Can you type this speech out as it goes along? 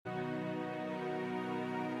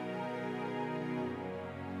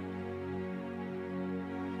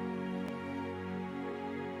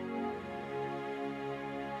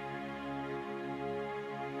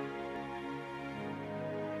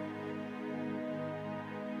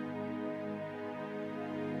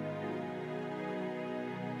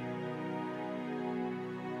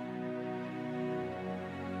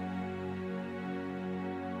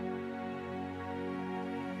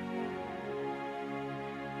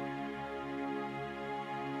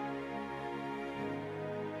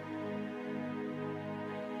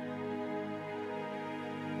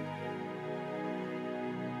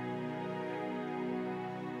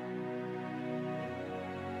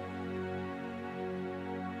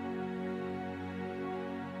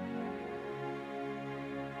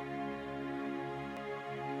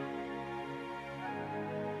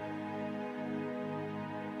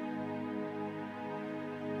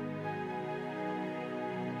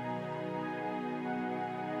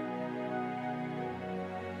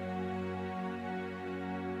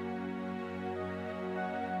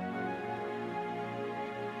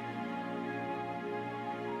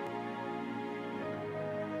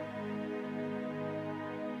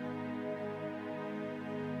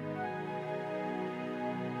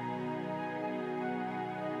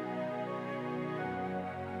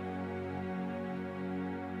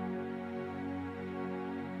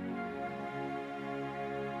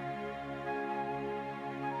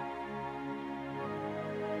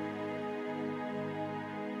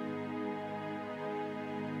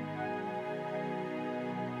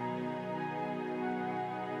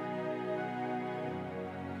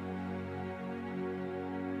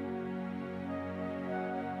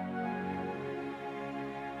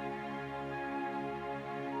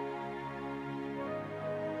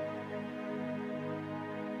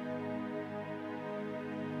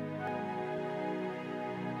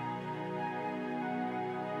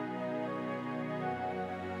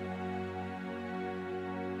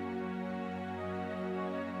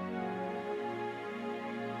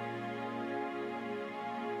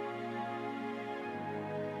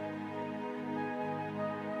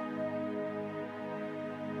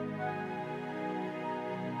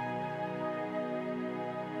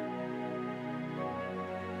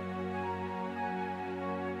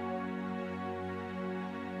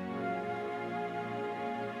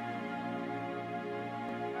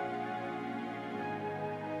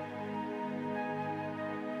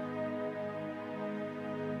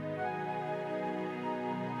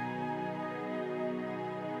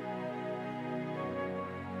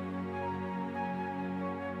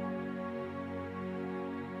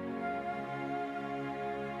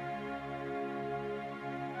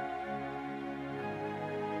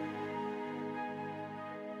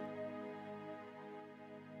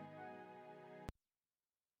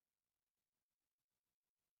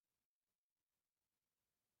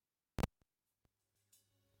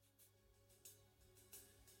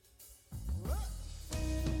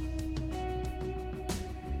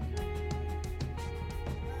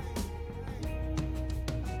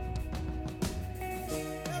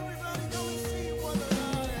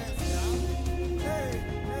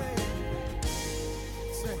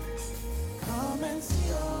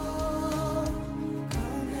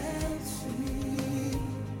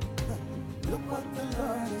Look what the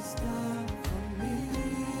Lord has done for me.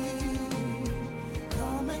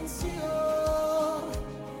 Come and see, oh,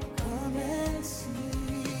 come and see.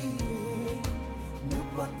 Look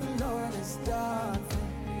what the Lord has done for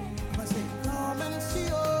me. Come and say, come and see,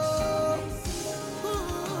 oh.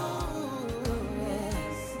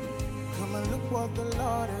 Come and look what the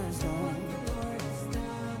Lord has done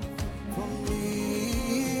for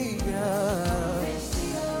me. Yeah.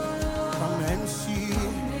 Come and see.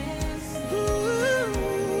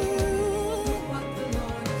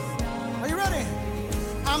 Are you ready?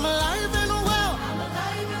 I'm alive and well.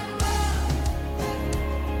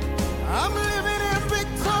 I'm living in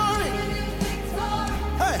victory.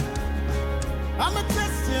 Hey, I'm a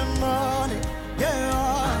testimony.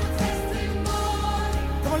 Yeah.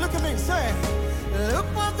 Come on, look at me. Say, look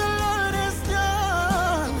what the Lord has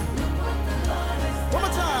done. One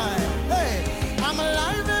more time. Hey, I'm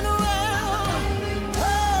alive and well.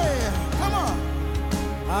 Hey, come on.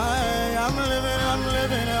 I'm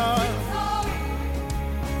living on.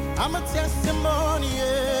 I'm a testimony,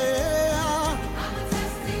 yeah. I'm a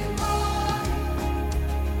testimony.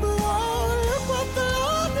 Oh, look what the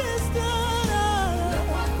Lord has done. Look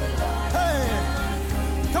what the Lord has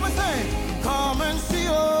done. Come and say, come and see,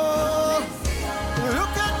 oh.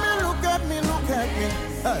 Look at me, look at me, look at me.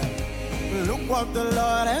 Hey, look what the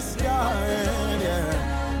Lord has done, yeah.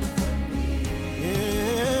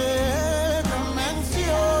 Yeah, come and see,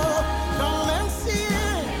 oh. Come and see.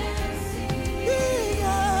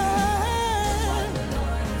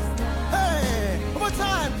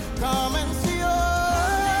 Time. Come and see, oh,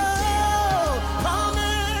 come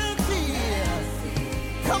and see.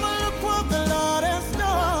 Come and look what the Lord has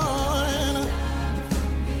done.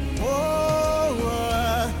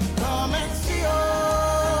 Oh, come and see,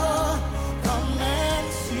 oh, come and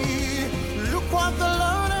see. Look what the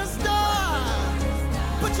Lord has done.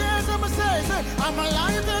 Put your hands up and say, I'm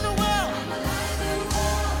alive and well.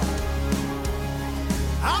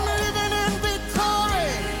 I'm living in victory.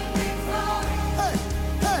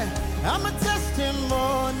 I'm a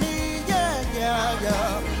testimony, yeah, yeah,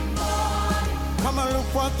 yeah. Come and look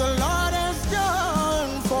what the Lord has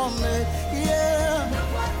done for me, yeah.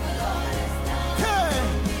 Hey,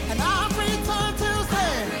 and I've returned to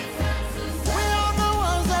say, we are the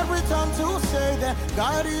ones that return to say that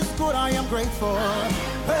God is good, I am grateful.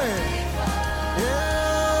 Hey,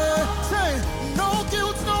 yeah, say, no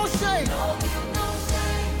guilt, no shame.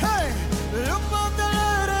 Hey, look what the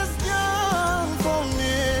Lord has done for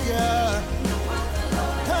me, yeah.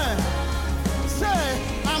 Hey, say,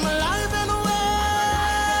 I'm alive and well.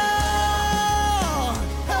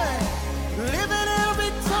 Hey, living in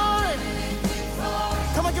victory.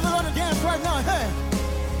 Come on, give the Lord a dance right now. Hey,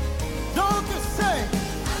 don't just say,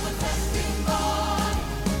 I'm a testimony.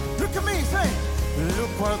 Look at me, say,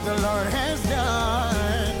 look what the Lord has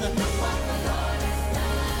done. Look what the Lord has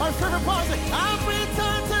done. My favorite part is, I've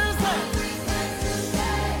returned to say.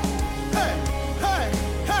 Hey, hey,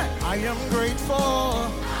 hey, I am grateful.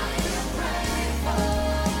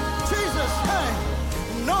 Jesus, hey,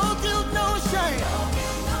 no guilt, no shame.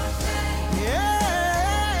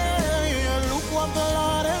 Yeah, look what the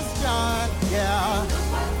Lord has done. Yeah,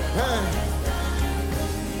 hey,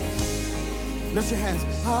 lift your hands.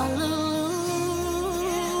 Hallelujah,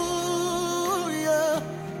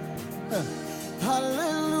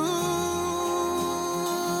 hallelujah,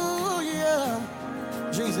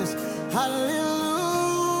 Jesus, hallelujah.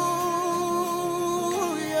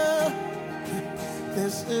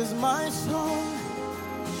 This is my song.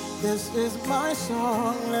 This is my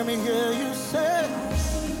song. Let me hear you say,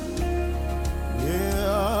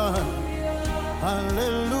 yeah,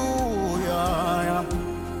 hallelujah,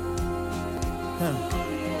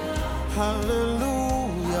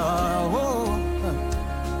 hallelujah. Oh,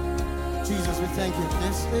 Jesus, we thank you.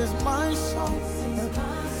 This is my song.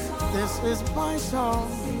 This is my song.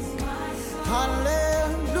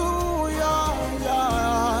 Hallelujah,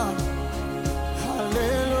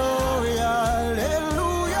 hallelujah,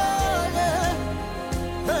 hallelujah, yeah.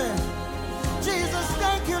 Hey, Jesus,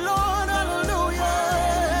 thank you, Lord, hallelujah,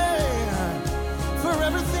 for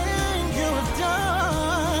everything you have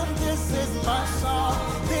done. This is my song.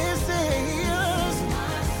 This is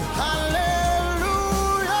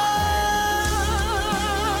hallelujah,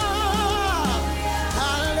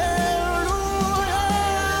 hallelujah.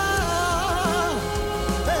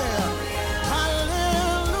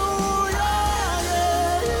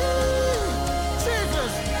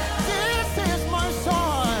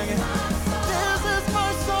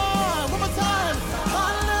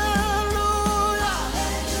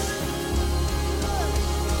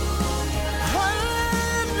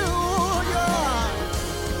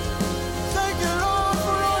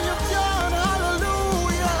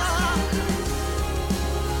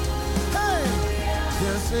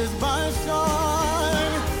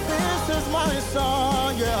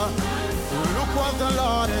 what the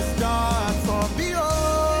Lord has done for me. Oh,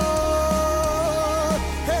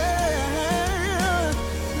 hey, hey,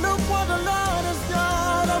 look what the Lord has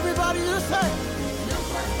done. Everybody, you say, look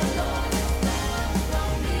what the Lord has done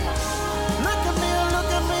for me. Look at me,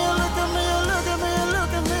 look at me, look at me, look at me,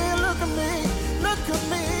 look at me, look at me, look at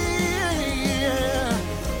me. Yeah.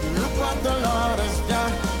 Look what the Lord has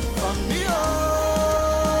done for me. Oh,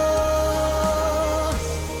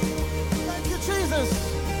 thank you, Jesus.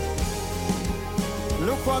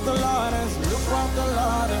 Look what the Lord has, look what the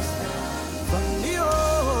Lord has done for me. Oh,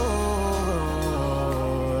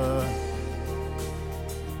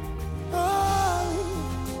 oh,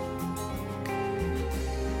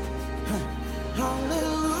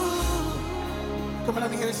 hallelujah. Come on, let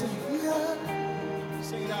me hear you sing. Yeah.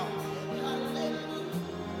 Sing it out. Hallelujah.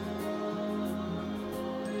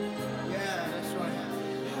 Yeah, that's right.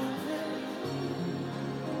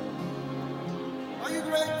 Are you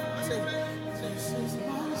great? Say, this is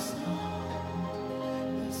my song.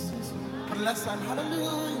 This is for the last time.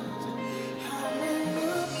 Hallelujah.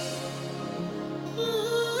 Hallelujah.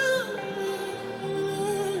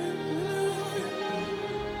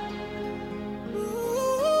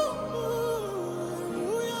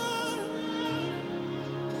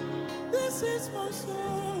 This is my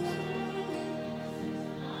song.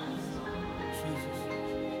 Jesus.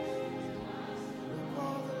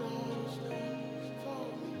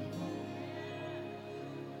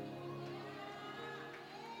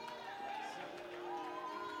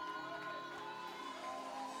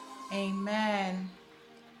 Amen.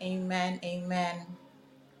 Amen. Amen.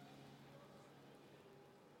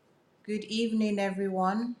 Good evening,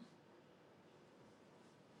 everyone.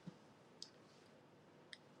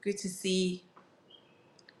 Good to see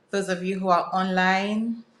those of you who are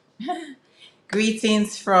online.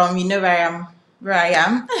 Greetings from, you know where I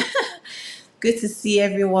am. Good to see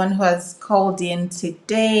everyone who has called in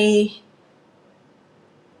today.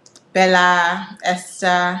 Bella,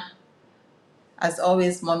 Esther, as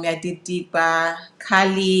always, Mommy Adidiba,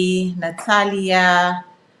 Kali, Natalia,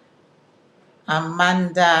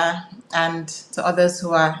 Amanda, and to others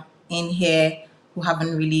who are in here who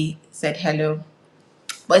haven't really said hello.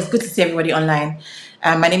 But it's good to see everybody online.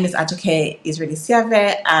 My name is Ajoke Israeli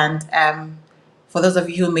Siave, and for those of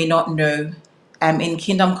you who may not know, in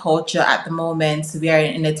Kingdom Culture at the moment, we are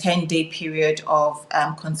in a 10-day period of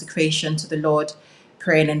consecration to the Lord,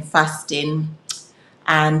 praying and fasting.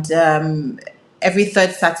 And every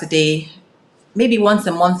third Saturday, maybe once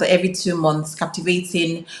a month or every 2 months,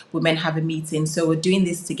 Captivating Women have a meeting. So we're doing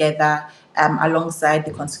this together alongside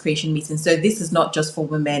the consecration meeting. So this is not just for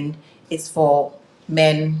women, it's for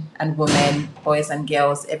men and women, boys and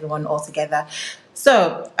girls, everyone all together.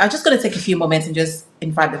 So I'm just going to take a few moments and just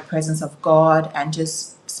invite the presence of God and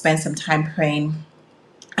just spend some time praying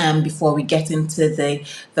before we get into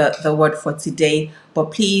the word for today.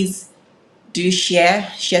 But please do share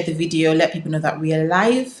the video, let people know that we are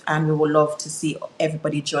live, and we would love to see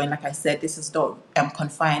everybody join. Like I said, this is not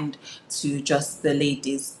confined to just the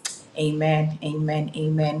ladies. Amen, amen,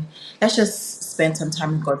 amen. Let's just spend some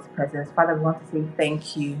time in God's presence. Father, we want to say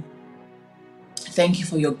thank you. Thank you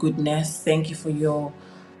for your goodness. Thank you for your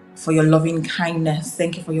loving kindness.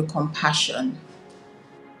 Thank you for your compassion.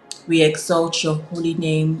 We exalt your holy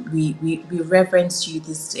name. We reverence you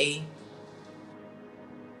this day.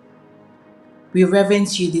 We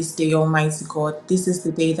reverence you this day, Almighty God. This is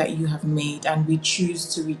the day that you have made, and we choose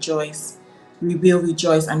to rejoice. We will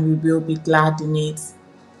rejoice and we will be glad in it.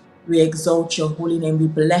 We exalt your holy name. We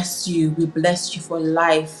bless you. We bless you for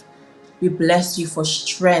life. We bless you for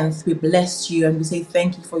strength. We bless you and we say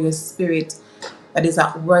thank you for your spirit that is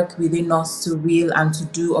at work within us to will and to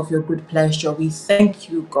do of your good pleasure. We thank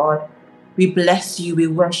you, God. We bless you. We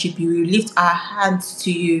worship you. We lift our hands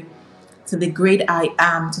to you, to the great I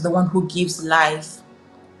am, to the one who gives life.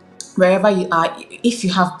 Wherever you are, if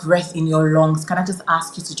you have breath in your lungs, can I just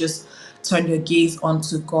ask you to just turn your gaze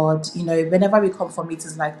onto God? You know, whenever we come for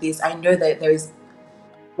meetings like this, I know that there is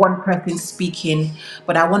one person speaking,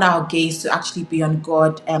 but I want our gaze to actually be on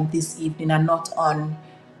God this evening and not on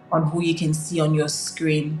who you can see on your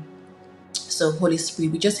screen. So, Holy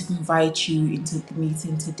Spirit, we just invite you into the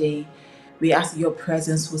meeting today. We ask that your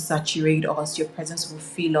presence will saturate us, your presence will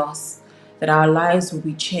fill us, that our lives will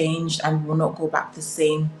be changed and we will not go back the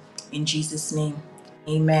same. In Jesus' name,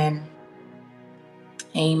 amen.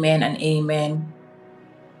 Amen and amen.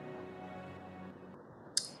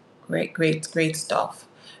 Great stuff.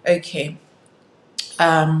 Okay.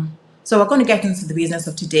 So we're going to get into the business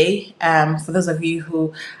of today. For those of you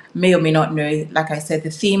who may or may not know, like I said, the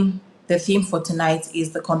theme for tonight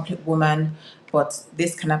is the complete woman, but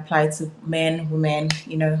this can apply to men, women,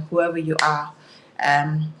 you know, whoever you are.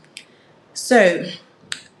 So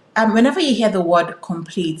whenever you hear the word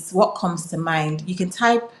complete, what comes to mind? You can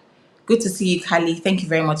type. Good to see you, Kali. Thank you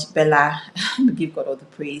very much, Bella. Give God all the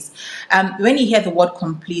praise. When you hear the word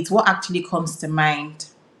complete, what actually comes to mind?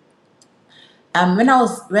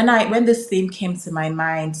 When this theme came to my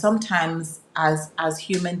mind, sometimes as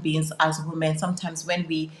human beings, as women, sometimes when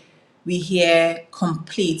we hear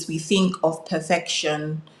complete, we think of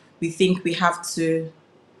perfection. We think we have to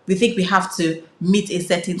meet a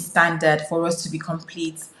certain standard for us to be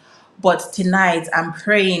complete. But tonight, I'm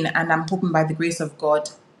praying and I'm hoping by the grace of God,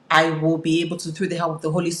 I will be able to, through the help of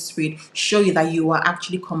the Holy Spirit, show you that you are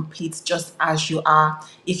actually complete just as you are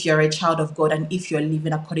if you're a child of God and if you're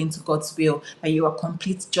living according to God's will, that you are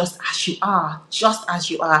complete just as you are,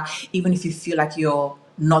 even if you feel like you're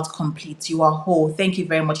not complete. You are whole. Thank you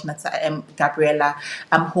very much, Gabriella.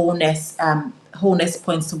 Wholeness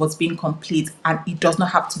points towards being complete, and it does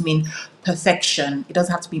not have to mean perfection. It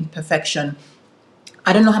doesn't have to mean perfection.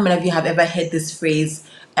 I don't know how many of you have ever heard this phrase,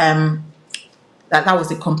 that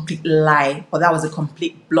was a complete lie or that was a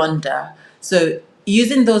complete blunder. So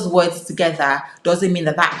using those words together doesn't mean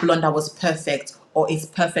that that blunder was perfect or it's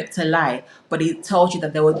perfect to lie, but it tells you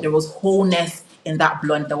that there was wholeness in that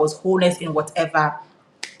blunder. There was wholeness in whatever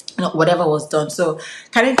was done. So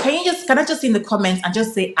can I just in the comments and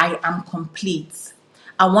just say I am complete.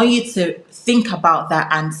 I want you to think about that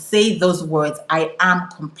and say those words. I am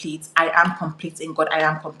complete. I am complete in God. I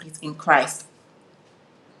am complete in Christ.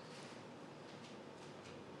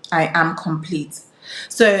 I am complete.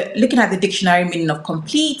 So, looking at the dictionary meaning of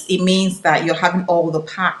complete, it means that you're having all the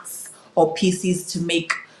parts or pieces to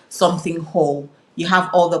make something whole. You have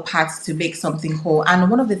all the parts to make something whole.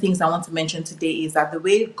 And one of the things I want to mention today is that the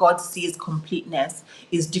way God sees completeness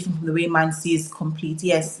is different from the way man sees complete.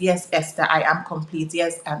 Yes, Esther, I am complete.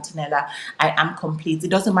 Yes, Antonella, I am complete. It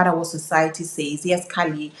doesn't matter what society says. Yes,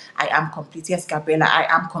 Kali, I am complete. Yes, Gabriella, I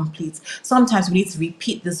am complete. Sometimes we need to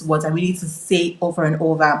repeat these words and we need to say over and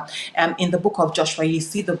over. In the book of Joshua, you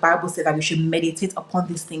see the Bible say that we should meditate upon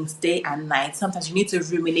these things day and night. Sometimes you need to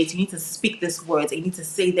ruminate, you need to speak these words, you need to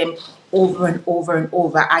say them over and over and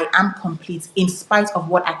over. I am complete in spite of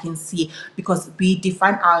what I can see, because we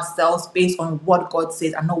define ourselves based on what God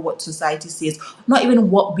says and not what society says, not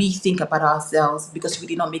even what we think about ourselves, because we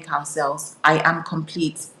did not make ourselves. I am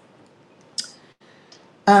complete.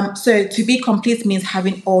 So to be complete means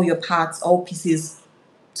having all your parts, all pieces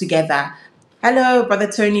together. Hello,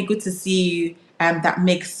 Brother Tony. Good to see you. That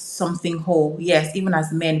makes something whole. Yes, even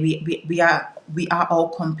as men, we are all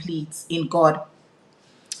complete in God.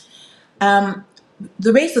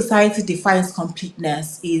 The way society defines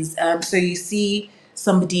completeness is, so you see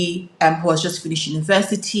somebody who has just finished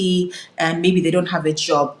university and maybe they don't have a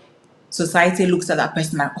job. Society looks at that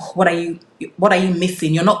person like, oh, what are you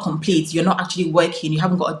missing? You're not complete. You're not actually working. You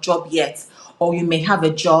haven't got a job yet. Or you may have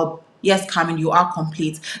a job. Yes, Carmen, you are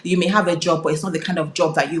complete. You may have a job, but it's not the kind of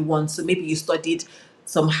job that you want. So maybe you studied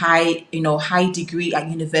some high degree at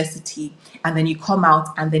university, and then you come out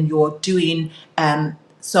and then you're doing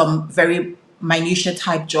some very minutia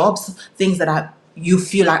type jobs, things that are you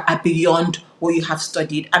feel like are beyond what you have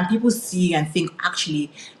studied, and people see you and think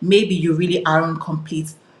actually maybe you really aren't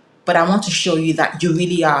complete, but I want to show you that you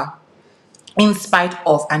really are, in spite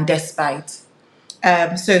of and despite.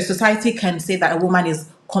 So society can say that a woman is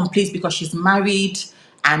complete because she's married,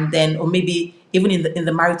 and then, or maybe even in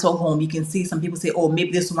the marital home, you can see some people say, oh,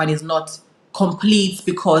 maybe this woman is not complete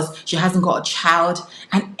because she hasn't got a child,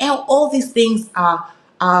 and all these things are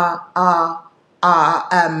are are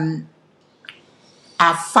um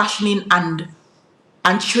are fashioning and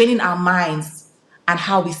training our minds, and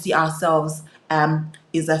how we see ourselves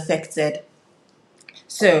is affected.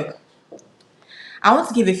 So I want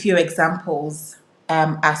to give a few examples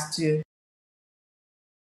as to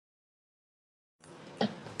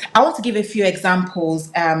I want to give a few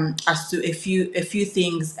examples as to a few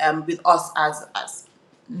things with us as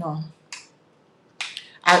no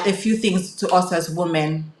a few things to us as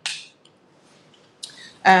women.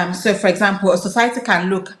 So, for example, a society can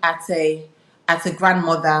look at a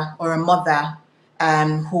grandmother or a mother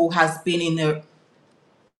who has been in a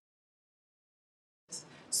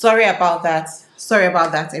sorry about that. Sorry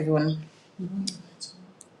about that, everyone.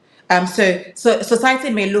 So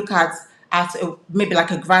society may look at maybe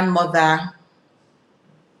like a grandmother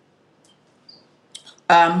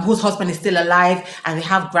whose husband is still alive, and they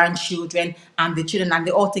have grandchildren and the children, and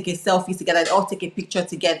they all take a selfie together, they all take a picture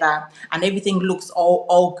together, and everything looks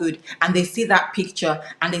all good, and they see that picture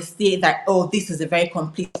and they say that, oh, this is a very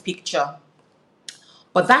complete picture,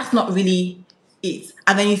 but that's not really it.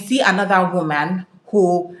 And then you see another woman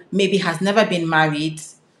who maybe has never been married,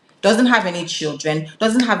 doesn't have any children,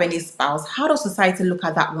 doesn't have any spouse. How does society look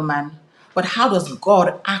at that woman? But how does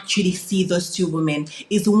God actually see those two women?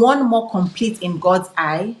 Is one more complete in God's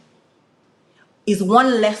eye? Is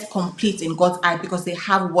one less complete in God's eye because they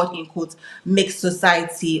have what in quotes makes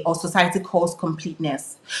society or society calls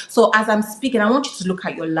completeness? So as I'm speaking, I want you to look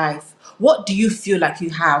at your life. What do you feel like you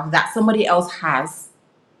have that somebody else has,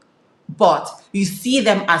 but you see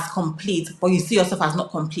them as complete, but you see yourself as not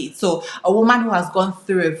complete? So a woman who has gone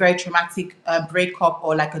through a very traumatic breakup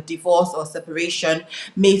or like a divorce or separation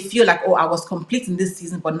may feel like, oh, I was complete in this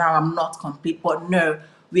season, but now I'm not complete. But no,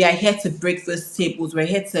 we are here to break those tables. We're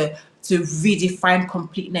here to redefine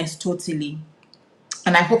completeness totally.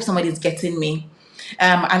 And I hope somebody's getting me.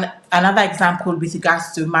 And another example with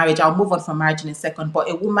regards to marriage, I'll move on from marriage in a second, but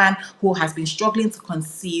a woman who has been struggling to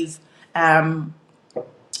conceive,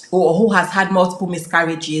 or who has had multiple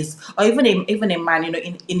miscarriages, or even a man,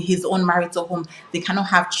 in his own marital home, they cannot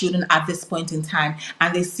have children at this point in time,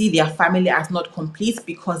 and they see their family as not complete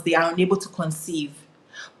because they are unable to conceive.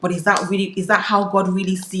 But is that how God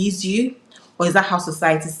really sees you? Or is that how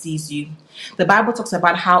society sees you? The Bible talks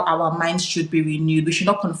about how our minds should be renewed. We should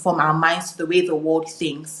not conform our minds to the way the world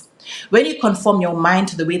thinks. When you conform your mind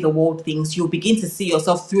to the way the world thinks, you'll begin to see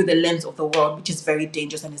yourself through the lens of the world, which is very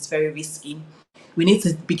dangerous and it's very risky. We need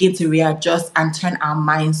to begin to readjust and turn our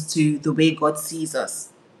minds to the way God sees us.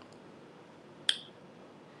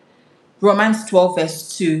 Romans 12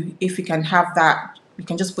 verse 2, if we can have that, you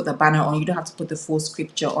can just put the banner on. You don't have to put the full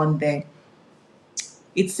scripture on there.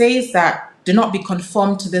 It says that, do not be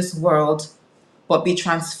conformed to this world, but be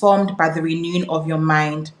transformed by the renewing of your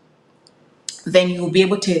mind. Then you will be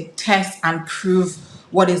able to test and prove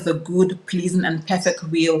what is the good, pleasing, and perfect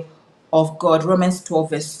will of God. Romans 12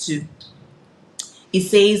 verse 2. It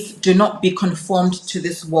says, do not be conformed to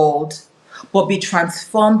this world, but be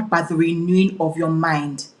transformed by the renewing of your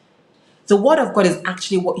mind. The word of God is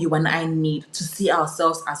actually what you and I need to see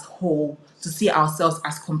ourselves as whole, to see ourselves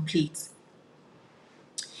as complete.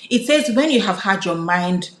 It says when you have had your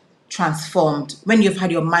mind transformed, when you've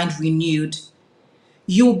had your mind renewed,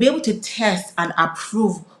 you will be able to test and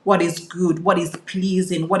approve what is good, what is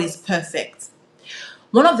pleasing, what is perfect.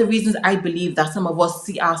 One of the reasons I believe that some of us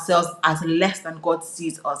see ourselves as less than God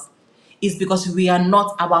sees us is because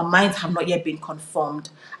our minds have not yet been conformed.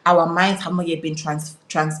 Our minds have not yet been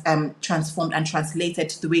transformed and translated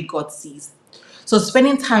to the way God sees. So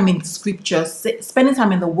spending time in scripture, spending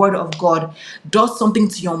time in the word of God does something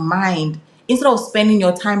to your mind. Instead of spending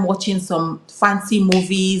your time watching some fancy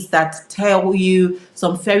movies that tell you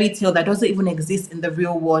some fairy tale that doesn't even exist in the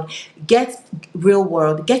real world, get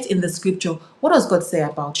in the scripture. What does God say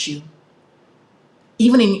about you?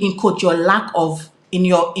 Even in quote, your lack of, in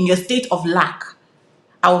your state of lack,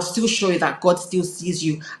 I will still show you that God still sees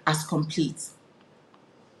you as complete.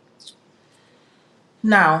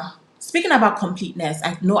 Now, speaking about completeness,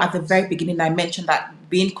 I know at the very beginning I mentioned that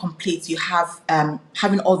being complete, you have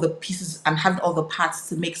having all the pieces and having all the parts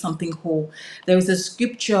to make something whole. There is a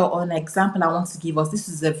scripture or an example I want to give us. This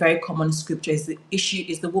is a very common scripture. Is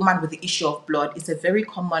the woman with the issue of blood. It's a very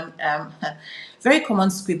common, very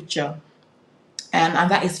common scripture.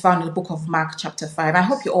 And that is found in the book of Mark chapter 5. I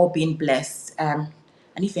hope you're all being blessed. And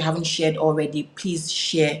if you haven't shared already, please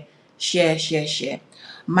share.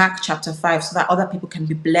 Mark chapter 5, so that other people can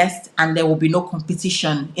be blessed and there will be no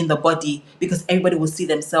competition in the body, because everybody will see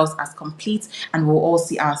themselves as complete and we'll all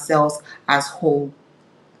see ourselves as whole.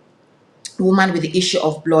 The woman with the issue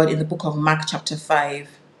of blood in the book of Mark chapter 5.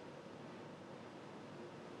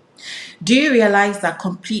 Do you realize that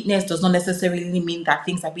completeness does not necessarily mean that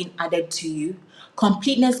things are being added to you?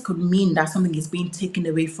 Completeness could mean that something is being taken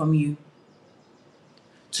away from you.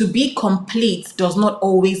 To be complete does not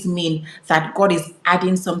always mean that God is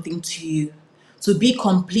adding something to you. To be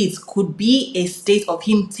complete could be a state of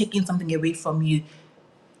Him taking something away from you.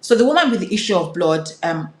 So the woman with the issue of blood,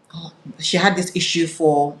 she had this issue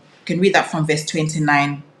for, you can read that from verse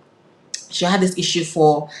 29. She had this issue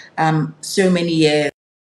for so many years.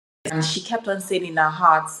 And she kept on saying in her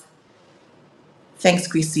heart, thanks,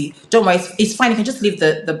 Chrissy. Don't worry, it's fine. You can just leave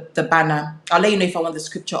the banner. I'll let you know if I want the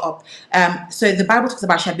scripture up. So the Bible talks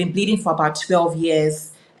about she had been bleeding for about 12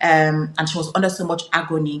 years, and she was under so much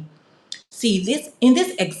agony. See, in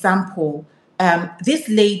this example, this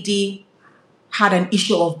lady had an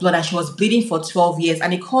issue of blood and she was bleeding for 12 years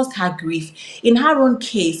and it caused her grief. In her own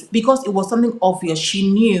case, because it was something obvious, she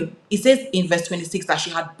knew. It says in verse 26 that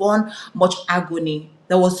she had borne much agony.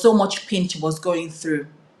 There was so much pain she was going through.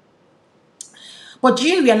 But do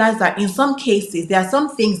you realize that in some cases, there are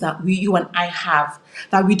some things that you and I have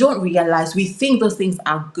that we don't realize. We think those things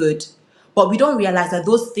are good. But we don't realize that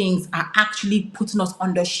those things are actually putting us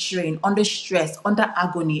under strain, under stress, under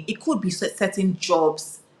agony. It could be certain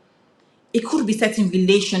jobs, it could be certain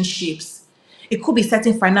relationships, it could be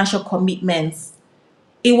certain financial commitments.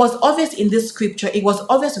 It was obvious in this scripture, it was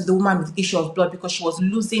obvious with the woman with the issue of blood because she was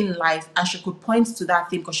losing life and she could point to that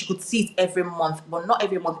thing because she could see it every month, but not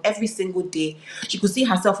every month, every single day. She could see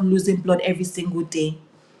herself losing blood every single day.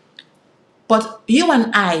 But you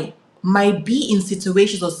and I might be in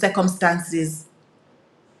situations or circumstances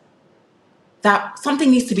that something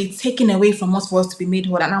needs to be taken away from us for us to be made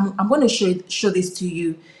whole. And I'm going to show this to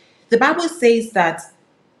you. The Bible says that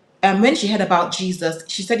when she heard about Jesus,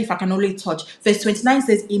 she said, if I can only touch. Verse 29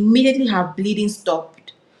 says, immediately her bleeding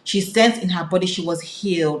stopped. She sensed in her body she was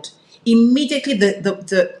healed. Immediately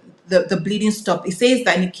the bleeding stopped. It says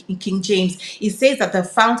that in King James, it says that the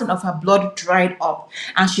fountain of her blood dried up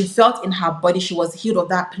and she felt in her body she was healed of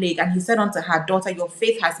that plague. And he said unto her, daughter, your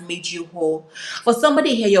faith has made you whole. For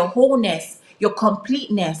somebody here, your wholeness, your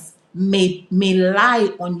completeness may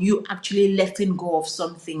lie on you actually letting go of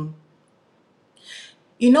something.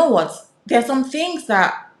 You know what? There are some things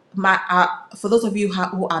that for those of you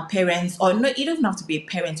who are parents, or no, you don't have to be a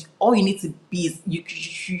parent. All you need to be is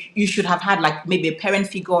you should have had like maybe a parent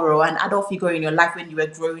figure or an adult figure in your life when you were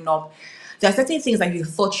growing up. There are certain things that you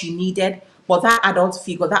thought you needed, but that adult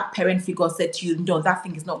figure, that parent figure said to you, no, that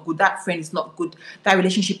thing is not good, that friend is not good, that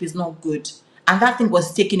relationship is not good. And that thing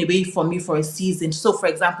was taken away from you for a season. So, for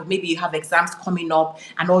example, maybe you have exams coming up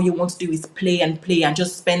and all you want to do is play and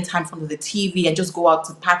just spend time in front of the TV and just go out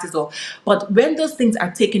to parties. But when those things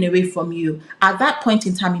are taken away from you, at that point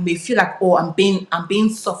in time, you may feel like, oh, I'm being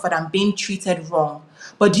suffered, I'm being treated wrong.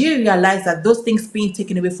 But do you realize that those things being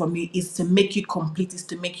taken away from you is to make you complete, is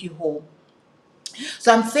to make you whole?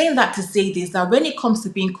 So I'm saying that to say this, that when it comes to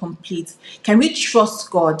being complete, can we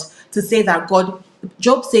trust God to say that God,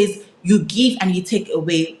 Job says, you give and you take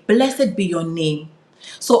away, blessed be your name.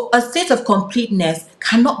 So a state of completeness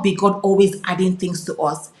cannot be God always adding things to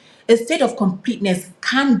us. A state of completeness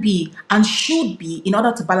can be and should be, in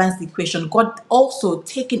order to balance the equation, God also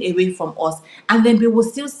taken away from us. And then we will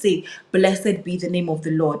still say, blessed be the name of the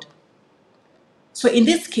Lord. So in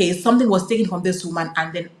this case, something was taken from this woman,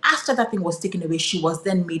 and then after that thing was taken away, she was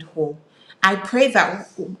then made whole. I pray that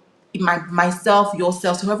myself,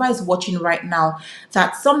 yourself, whoever is watching right now,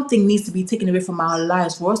 that something needs to be taken away from our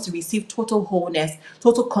lives for us to receive total wholeness,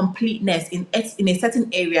 total completeness in a certain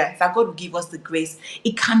area, that God will give us the grace.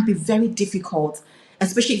 It can be very difficult,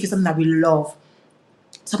 especially if it's something that we love,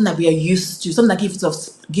 something that we are used to, something that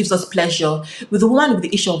gives us pleasure. With the woman with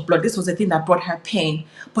the issue of blood, this was the thing that brought her pain.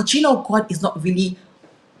 But you know, God is not really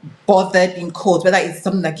bothered in quotes whether it's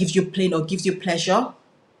something that gives you pain or gives you pleasure.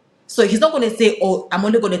 So he's not going to say, oh, I'm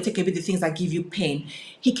only going to take away the things that give you pain.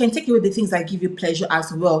 He can take away the things that give you pleasure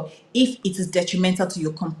as well, if it is detrimental to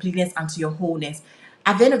your completeness and to your wholeness.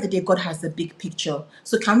 At the end of the day, God has the big picture.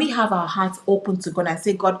 So can we have our hearts open to God and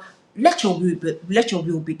say, God, let your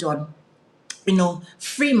will be done.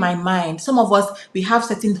 Free my mind. Some of us, we have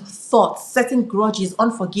certain thoughts, certain grudges,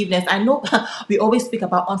 unforgiveness. I know we always speak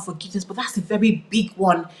about unforgiveness, but that's a very big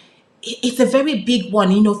one. It's a very big one,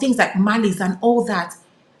 things like malice and all that.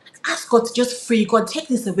 Ask God to just free. God, take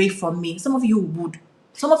this away from me. Some of you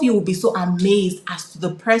will be so amazed as to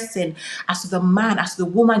the person, as to the man, as to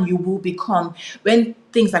the woman you will become when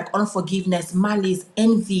things like unforgiveness, malice,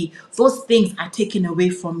 envy, those things are taken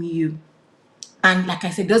away from you. And like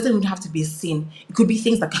I said, it doesn't even have to be a sin. It could be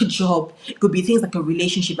things like a job. It could be things like a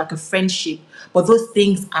relationship, like a friendship. But those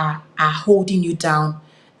things are holding you down.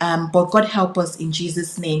 But God help us in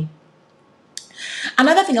Jesus' name.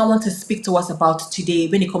 Another thing I want to speak to us about today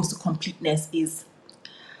when it comes to completeness is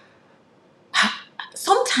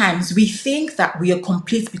sometimes we think that we are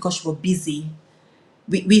complete because we're busy.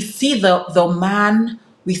 We see the man,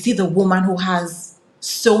 we see the woman who has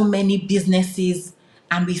so many businesses,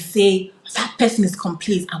 and we say, that person is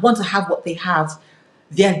complete. I want to have what they have.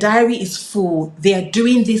 Their diary is full. They are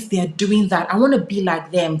doing this, they are doing that. I want to be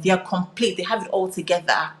like them. They are complete. They have it all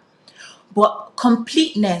together. But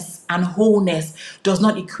completeness and wholeness does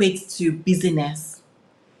not equate to busyness.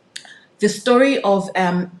 The story of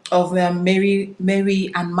Mary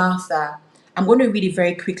and Martha. I'm going to read it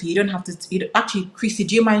very quickly. You don't have to. Actually, Chrissy,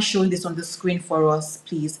 do you mind showing this on the screen for us,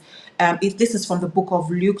 please? This is from the book of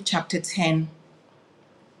Luke, chapter 10.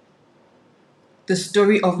 The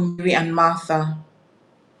story of Mary and Martha.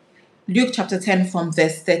 Luke chapter 10 from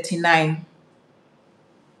verse 39.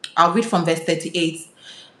 I'll read from verse 38.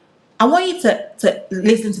 I want you to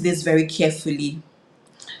listen to this very carefully,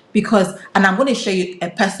 and I'm going to show you a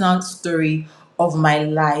personal story of my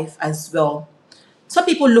life as well. Some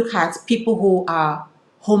people look at people who are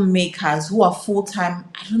homemakers who are full-time.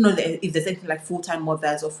 I don't know if there's anything like full-time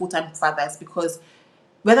mothers or full-time fathers, because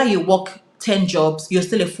whether you work 10 jobs, you're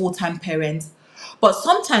still a full-time parent. But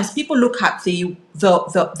sometimes people look at the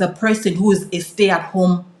person who is a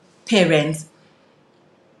stay-at-home parent,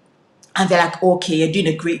 and they're like, okay, you're doing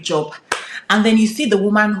a great job. And then you see the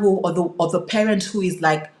woman who, or the parent who is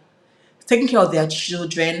like taking care of their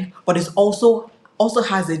children, but is also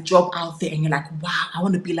has a job out there, and you're like, wow, I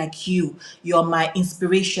want to be like you. You're my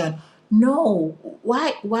inspiration. No,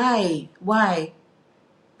 why does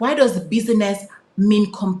the business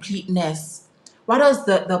mean completeness? Why does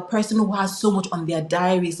the person who has so much on their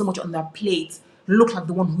diary, so much on their plate, look like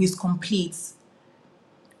the one who is complete?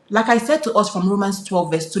 Like I said to us from Romans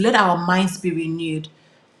 12 verse 2, let our minds be renewed.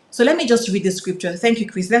 So let me just read the scripture. Thank you,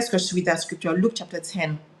 Chris. Let's just read that scripture. Luke chapter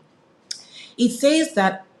 10. It says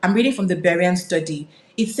that, I'm reading from the Berean study.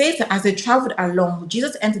 It says that as they traveled along,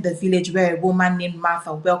 Jesus entered the village where a woman named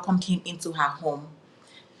Martha welcomed him into her home.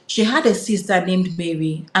 She had a sister named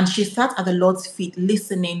Mary, and she sat at the Lord's feet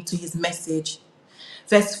listening to his message.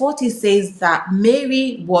 Verse 40 says that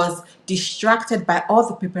Mary was distracted by all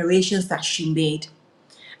the preparations that she made.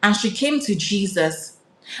 And she came to Jesus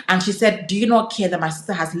and she said, do you not care that my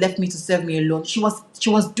sister has left me to serve me alone? She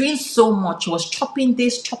was doing so much. She was chopping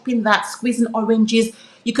this, chopping that, squeezing oranges.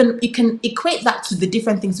 You can equate that to the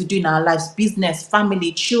different things we do in our lives: business,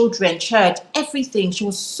 family, children, church, everything. She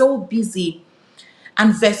was so busy.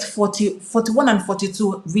 And verse 40, 41 and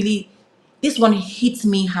 42, really, this one hit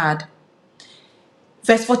me hard.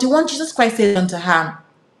 Verse 41, Jesus Christ said unto her,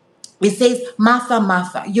 it says, Martha,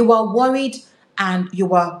 Martha, you are worried and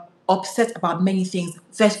you are upset about many things.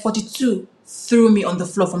 Verse 42 threw me on the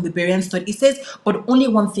floor from the Berean study. It says, but only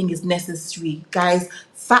one thing is necessary. Guys,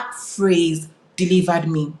 that phrase delivered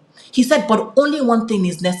me. He said, but only one thing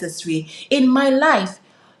is necessary. In my life,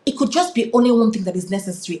 it could just be only one thing that is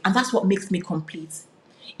necessary, and that's what makes me complete.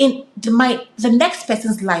 In the next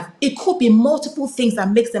person's life, it could be multiple things that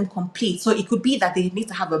makes them complete. So it could be that they need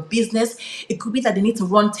to have a business, it could be that they need to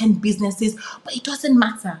run 10 businesses, but it doesn't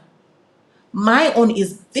matter. My own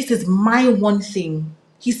is, this is my one thing.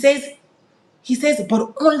 He says,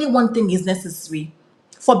 but only one thing is necessary.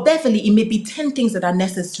 For Beverly, it may be 10 things that are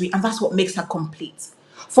necessary, and that's what makes her complete.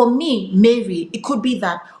 For me, Mary, it could be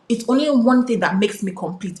that it's only one thing that makes me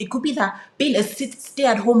complete. It could be that being a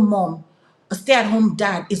stay-at-home mom, a stay-at-home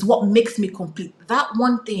dad is what makes me complete. That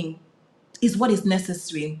one thing is what is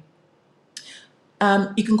necessary.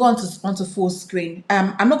 You can go onto full screen.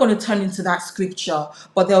 I'm not going to turn into that scripture,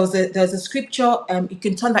 but there's a scripture. You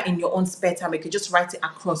can turn that in your own spare time. You can just write it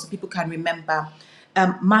across so people can remember.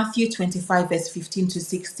 Matthew 25 verse 15 to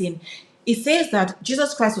 16. It says that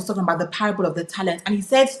Jesus Christ was talking about the parable of the talents, and he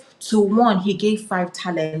says to one he gave 5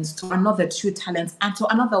 talents, to another 2 talents, and to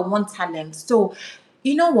another 1 talent. So,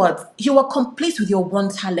 you know what? You are complete with your 1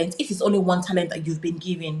 talent if it's only 1 talent that you've been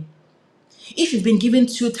given. If you've been given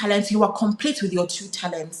 2 talents, you are complete with your 2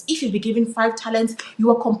 talents. If you've been given 5 talents,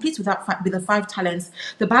 you are complete with with the 5 talents.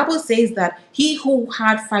 The Bible says that he who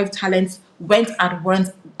had 5 talents went at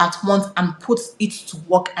once and put it to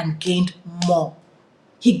work and gained more.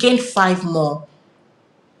 He gained 5 more.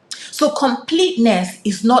 So completeness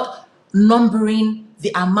is not numbering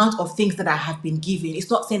the amount of things that I have been given.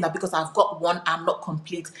 It's not saying that because I've got 1, I'm not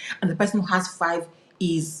complete, and the person who has 5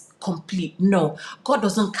 is complete. No, God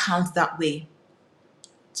doesn't count that way.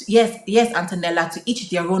 Yes, Antonella, to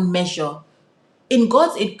each their own measure. In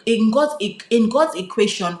God's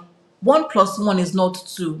equation, 1 plus 1 is not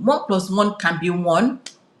 2. 1 plus 1 can be 1.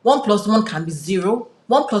 1 plus 1 can be 0.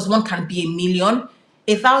 1 plus 1 can be 1,000,000.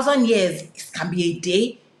 1,000 years can be a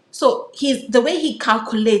day. So the way he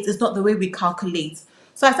calculates is not the way we calculate.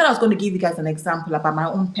 So I said I was going to give you guys an example about my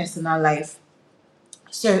own personal life.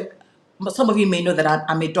 So some of you may know that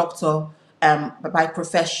I'm a doctor by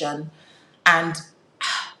profession, and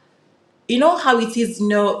you know how it is,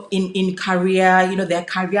 in career, there are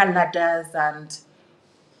career ladders, and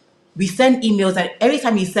we send emails, and every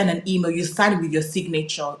time you send an email, you sign with your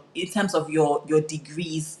signature in terms of your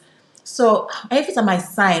degrees. So every time I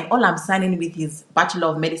sign, all I'm signing with is Bachelor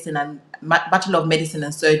of Medicine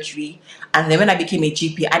and Surgery. And then when I became a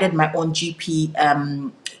GP, I added my own GP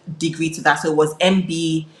degree to that. So it was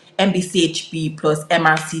MBCHP plus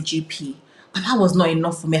MRCGP. But that was not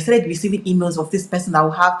enough for me. I started receiving emails of this person that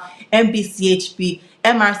will have MBCHP,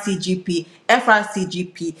 MRCGP,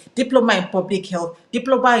 FRCGP, Diploma in Public Health,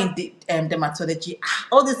 Diploma in Dermatology.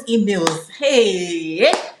 All these emails.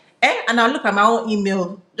 Hey, and I look at my own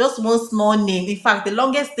email, just one small name. In fact, the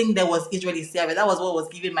longest thing there was Israeli Siave. That was what was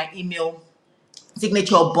giving my email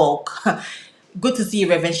signature bulk. Good to see you,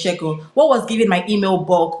 Reverend Sheko. What was giving my email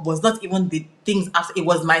bulk was not even the things after, it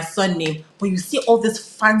was my surname. But you see all these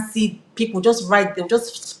fancy people just write, they'll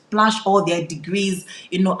just splash all their degrees,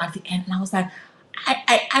 at the end. And I was like,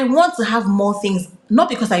 I want to have more things, not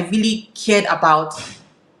because I really cared about,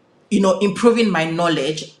 improving my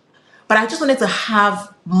knowledge, but I just wanted to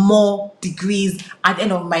have more degrees at the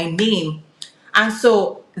end of my name. And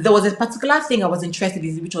so there was a particular thing I was interested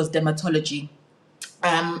in, which was dermatology.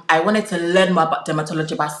 I wanted to learn more about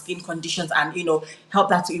dermatology, about skin conditions, and help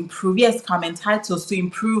that to improve. Yes, come titles to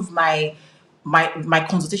improve my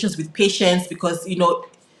consultations with patients, because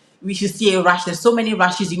we should see a rash. There's so many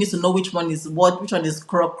rashes. You need to know which one is what, which one is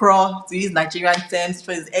cro to use Nigerian terms, which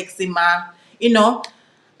one is eczema.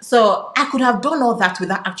 So I could have done all that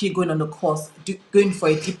without actually going on a course, going for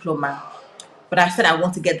a diploma. But I said I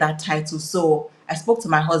want to get that title. So I spoke to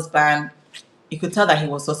my husband. You could tell that he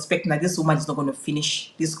was suspecting that this woman is not going to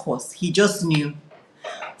finish this course. He just knew.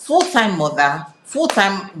 Full-time mother,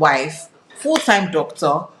 full-time wife, full-time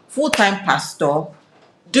doctor, full-time pastor,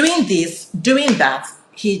 doing this, doing that.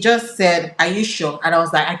 He just said, "Are you sure?" And I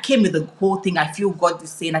was like, I came with the whole thing. I feel God is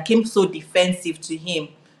saying. I came so defensive to him.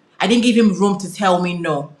 I didn't give him room to tell me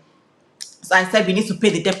no. So I said, we need to pay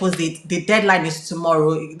the deposit. The deadline is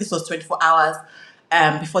tomorrow. This was 24 hours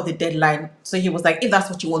before the deadline. So he was like, if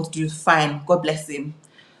that's what you want to do, fine. God bless him.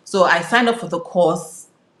 So I signed up for the course.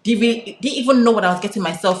 Didn't even know what I was getting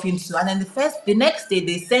myself into. And then the next day,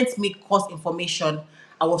 they sent me course information.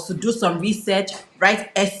 I was to do some research,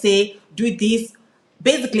 write essay, do this.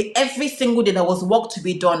 Basically, every single day there was work to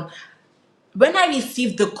be done. When I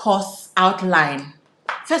received the course outline,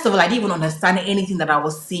 first of all, I didn't even understand anything that I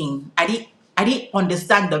was seeing. I didn't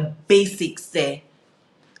understand the basics there.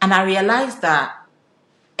 And I realized that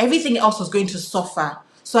everything else was going to suffer.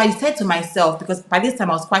 So I said to myself, because by this time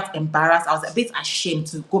I was quite embarrassed, I was a bit ashamed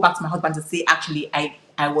to go back to my husband to say, actually,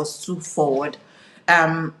 I was too forward.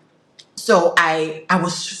 So I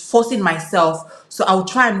was forcing myself. So I would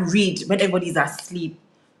try and read when everybody's asleep.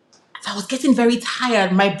 I was getting very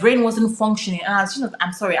tired. My brain wasn't functioning. And I was,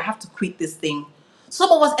 I'm sorry, I have to quit this thing.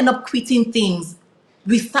 Some of us end up quitting things.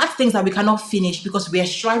 We start things that we cannot finish because we are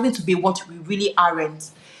striving to be what we really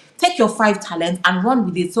aren't. Take your 5 talents and run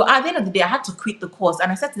with it. So at the end of the day, I had to quit the course.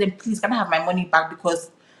 And I said to them, please, can I have my money back?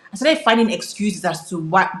 Because I started finding excuses as to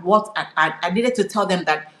what I needed to tell them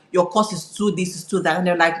that your course is too this, is too that. And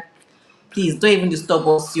they're like, please, don't even disturb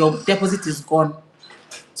us. Your deposit is gone.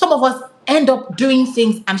 Some of us end up doing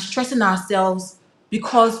things and stressing ourselves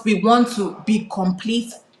because we want to be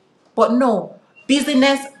complete. But no,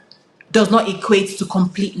 busyness does not equate to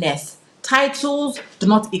completeness. Titles does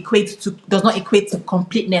not equate to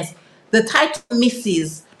completeness. The title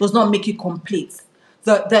Mrs. does not make you complete.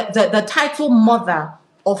 The title mother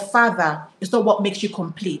or father is not what makes you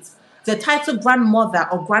complete. The title grandmother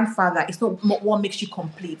or grandfather is not what makes you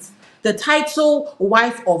complete. The title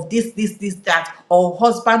wife of this, that, or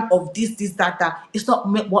husband of this, that is not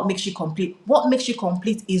what makes you complete. What makes you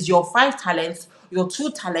complete is your 5 talents, your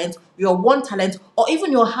 2 talents, your 1 talent, or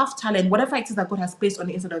even your half talent, whatever it is that God has placed on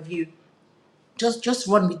the inside of you. Just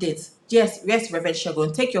run with it. Yes, Reverend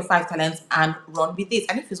Shagun, take your 5 talents and run with it.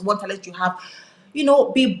 And if it's 1 talent you have,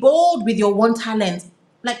 be bold with your 1 talent.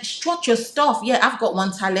 Like, strut your stuff. Yeah, I've got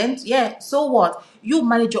 1 talent. Yeah, so what? You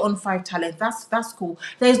manage your own 5 talents. That's cool.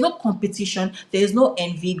 There is no competition. There is no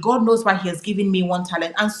envy. God knows why He has given me 1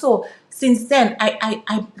 talent. And so since then,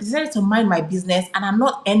 I decided to mind my business, and I'm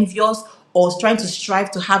not envious or trying to strive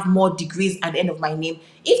to have more degrees at the end of my name.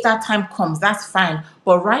 If that time comes, that's fine.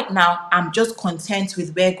 But right now, I'm just content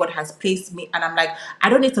with where God has placed me. And I'm like, I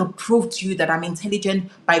don't need to prove to you that I'm intelligent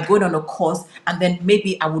by going on a course. And then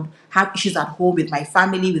maybe I would have issues at home with my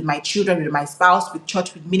family, with my children, with my spouse, with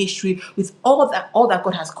church, with ministry, with all that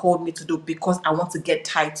God has called me to do, because I want to get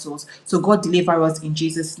titles. So God deliver us in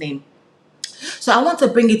Jesus' name. So I want to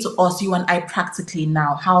bring it to us, you and I, practically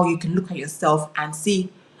now, how you can look at yourself and see.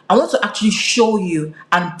 I want to actually show you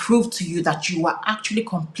and prove to you that you are actually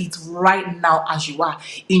complete right now as you are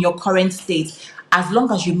in your current state. As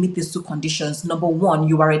long as you meet these 2 conditions: number 1,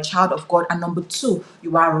 you are a child of God, and number 2,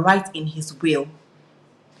 you are right in His will.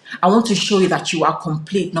 I want to show you that you are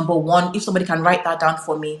complete. Number 1, if somebody can write that down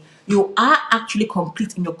for me, you are actually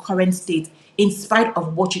complete in your current state, in spite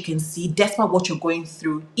of what you can see, despite what you're going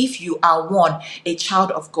through. If you are 1, a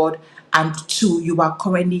child of God, and 2, you are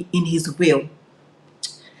currently in His will.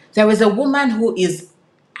 There is a woman who is,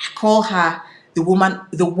 I call her the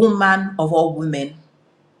woman of all women.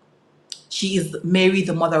 She is Mary,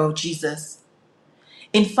 the mother of Jesus.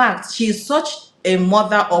 In fact, she is such a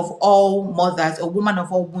mother of all mothers, a woman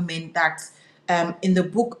of all women, that in the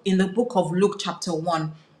book of Luke chapter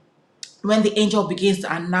 1, when the angel begins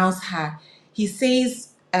to announce her, he says,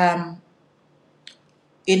 in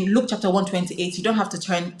Luke chapter 128, you don't have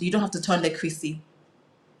to turn there, Chrissy.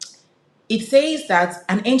 It says that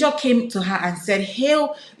an angel came to her and said,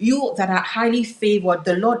 "Hail, you that are highly favored,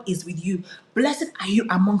 the Lord is with you. Blessed are you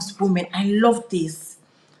amongst women." I love this.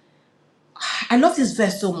 I love this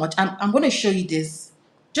verse so much. I'm going to show you this.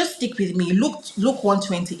 Just stick with me. Luke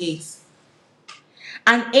 128.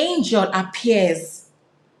 An angel appears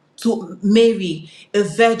to Mary, a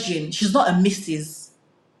virgin. She's not a Mrs.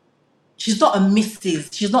 She's not a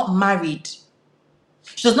Mrs. She's not married.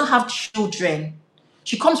 She does not have children.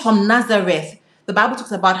 She comes from Nazareth. The Bible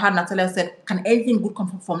talks about how Natalia said, "Can anything good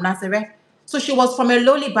come from Nazareth?" So she was from a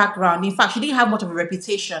lowly background. In fact, she didn't have much of a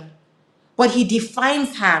reputation. But he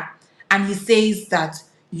defines her and he says that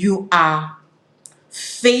you are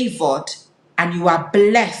favored and you are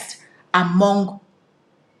blessed among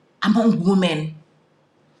women.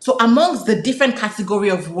 So amongst the different category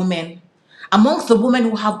of women, amongst the women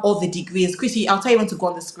who have all the degrees, Chrissy, I'll tell you when to go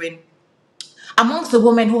on the screen. Amongst the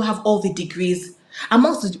women who have all the degrees,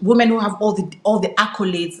 amongst the women who have all the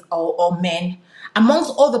accolades or men,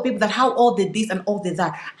 amongst all the people that have all the this and all the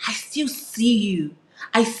that, I still see you.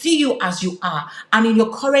 I see you as you are. And in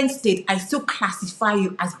your current state, I still classify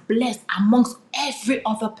you as blessed amongst every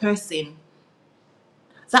other person.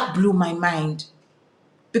 That blew my mind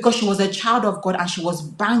because she was a child of God and she was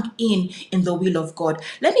bang in the will of God.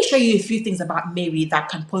 Let me show you a few things about Mary that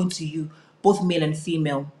can point to you, both male and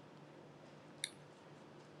female.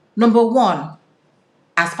 Number one,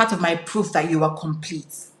 as part of my proof that you are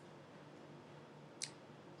complete.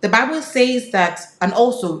 The Bible says that, and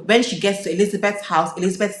also when she gets to Elizabeth's house,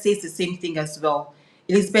 Elizabeth says the same thing as well.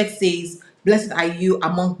 Elizabeth says, "Blessed are you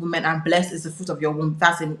among women, and blessed is the fruit of your womb."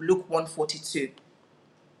 That's in Luke 1:42.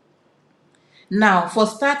 Now, for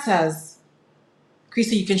starters,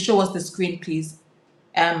 Chrissy, you can show us the screen, please.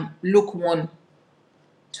 Luke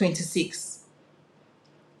 1:26.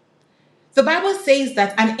 The Bible says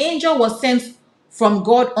that an angel was sent from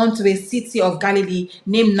God unto a city of Galilee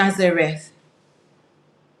named Nazareth.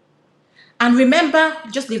 And remember,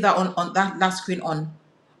 just leave that on that last screen on.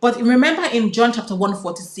 But remember in John chapter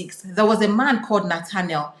 1:46, there was a man called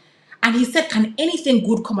Nathanael, and he said, "Can anything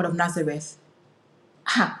good come out of Nazareth?"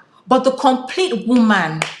 But the complete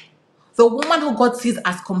woman, the woman who God sees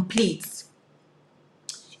as complete,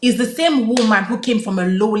 is the same woman who came from a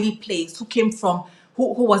lowly place, who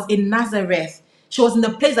was in Nazareth. She was in the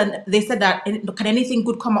place and they said that, "Can anything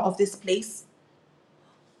good come out of this place?"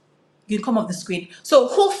 You can come off the screen. So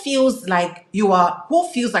who feels like you are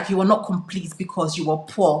not complete because you are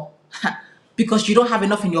poor, because you don't have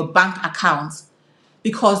enough in your bank account,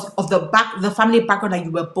 because of the family background that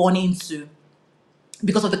you were born into,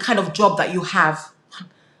 because of the kind of job that you have?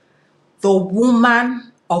 The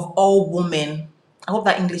woman of all women. I hope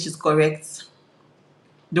that English is correct.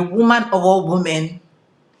 The woman of all women.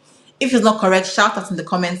 If it's not correct, shout out in the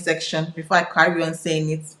comment section before I carry on saying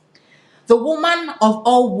it. The woman of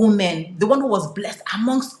all women, the one who was blessed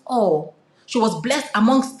amongst all. She was blessed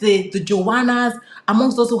amongst the Joannas,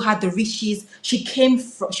 amongst those who had the riches.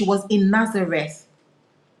 She was in Nazareth.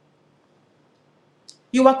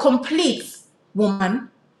 You are complete, woman.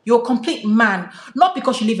 You're a complete man. Not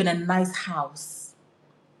because you live in a nice house.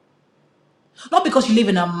 Not because you live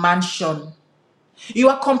in a mansion. You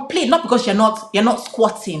are complete, not because you're not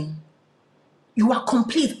squatting. You are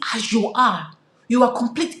complete as you are. You are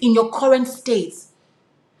complete in your current state.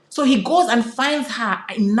 So he goes and finds her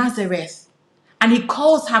in Nazareth and he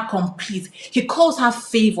calls her complete. He calls her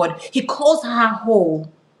favored. He calls her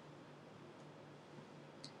whole.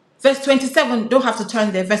 Verse 27, don't have to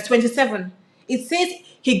turn there. Verse 27, it says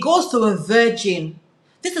he goes to a virgin.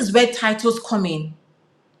 This is where titles come in.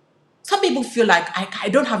 Some people feel like I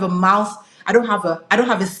don't have a mouth. I don't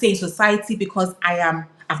have a say in society because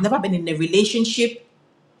I've never been in a relationship.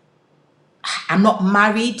 I'm not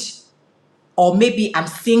married, or maybe I'm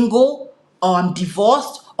single, or I'm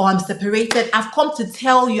divorced, or I'm separated. I've come to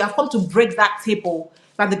tell you, I've come to break that table.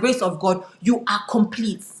 By the grace of God, you are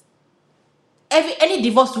complete. Any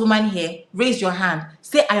divorced woman here, raise your hand.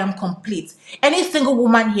 Say, "I am complete." Any single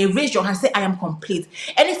woman here, raise your hand. Say, "I am complete."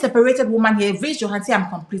 Any separated woman here, raise your hand. Say, "I'm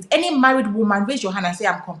complete." Any married woman, raise your hand and say,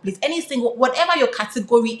 "I'm complete." Any single, whatever your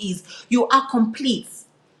category is, you are complete.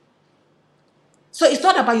 So it's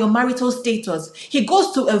not about your marital status. He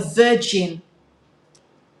goes to a virgin,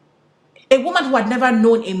 a woman who had never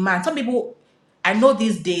known a man. Some people, I know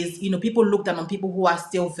these days, people look down on people who are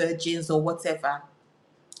still virgins or whatever.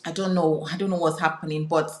 I don't know what's happening,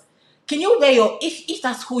 but can you if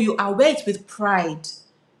that's who you are, wear it with pride.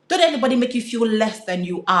 Don't let anybody make you feel less than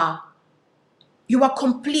you are. You are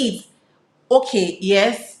complete. Okay,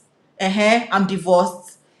 yes, I'm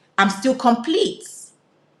divorced, I'm still complete.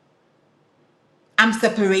 I'm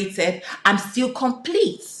separated, I'm still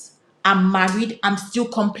complete. I'm married, I'm still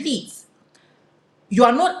complete. You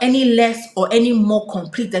are not any less or any more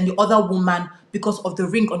complete than the other woman because of the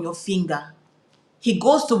ring on your finger. He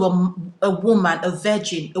goes to a woman, a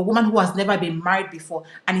virgin, a woman who has never been married before,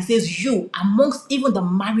 and he says, you, amongst even the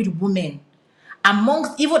married women,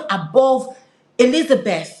 amongst even above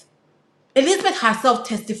Elizabeth, Elizabeth herself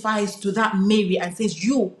testifies to that Mary and says,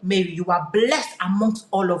 you, Mary, you are blessed amongst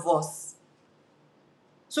all of us.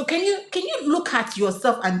 So can you look at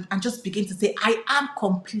yourself and just begin to say, I am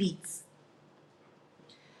complete.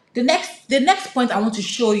 The next point I want to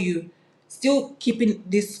show you, still keeping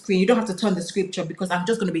this screen, you don't have to turn the scripture because I'm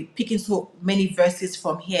just going to be picking so many verses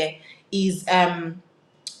from here, is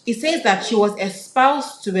it says that she was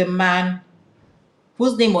espoused to a man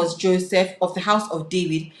whose name was Joseph of the house of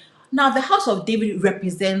David. Now the house of David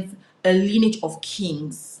represents a lineage of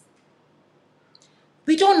kings.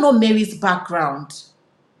 We don't know Mary's background.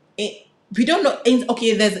 We don't know.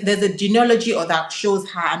 Okay, there's a genealogy or that shows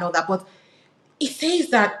her and all that, but it says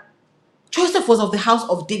that Joseph was of the house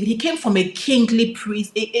of David. He came from a kingly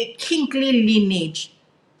priest, a kingly lineage.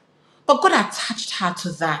 But God attached her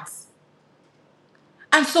to that.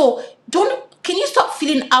 And so, can you stop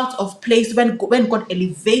feeling out of place when God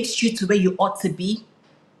elevates you to where you ought to be?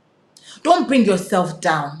 Don't bring yourself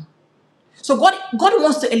down. So God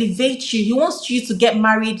wants to elevate you. He wants you to get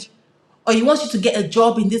married, or he wants you to get a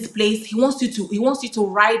job in this place. He wants you to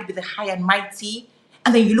ride with the high and mighty,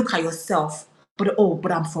 and then you look at yourself.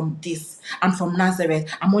 But I'm from this. I'm from Nazareth.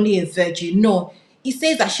 I'm only a virgin. No, he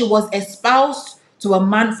says that she was espoused to a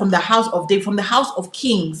man from the house of David, from the house of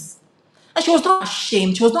kings, and she was not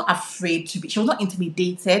ashamed. She was not afraid to be. She was not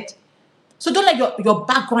intimidated. So don't let your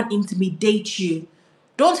background intimidate you.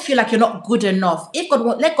 Don't feel like you're not good enough. If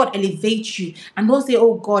God let God elevate you, and don't say,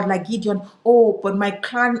 oh God, like Gideon, oh, but my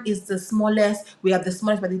clan is the smallest. We are the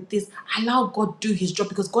smallest, but this. Allow God do his job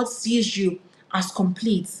because God sees you as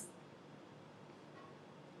complete.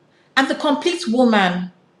 And the complete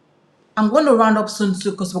woman, I'm going to round up soon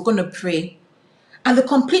too because we're going to pray. And the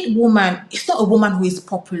complete woman is not a woman who is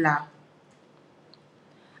popular.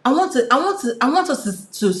 I want us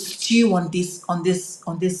to stew on this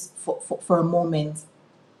for a moment.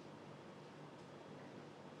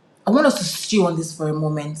 I want us to stew on this for a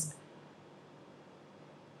moment.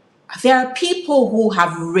 There are people who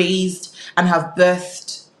have raised and have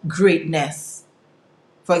birthed greatness.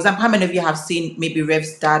 For example, how many of you have seen maybe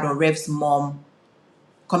Rev's dad or Rev's mom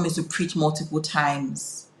coming to preach multiple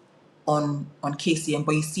times on KCM,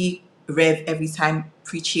 but you see Rev every time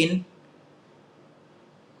preaching?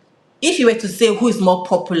 If you were to say who is more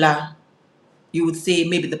popular, you would say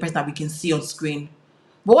maybe the person that we can see on screen.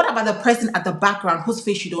 But what about the person at the background whose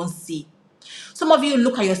face you don't see? Some of you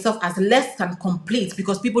look at yourself as less than complete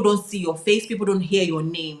because people don't see your face, people don't hear your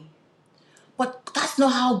name. But that's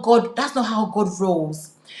not how God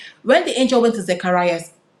rolls. When the angel went to Zechariah,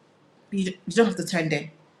 you don't have to turn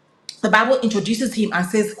there. The Bible introduces him and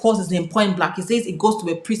calls his name point blank. He says it goes to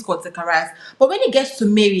a priest called Zechariah. But when he gets to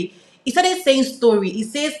Mary, he started saying story. He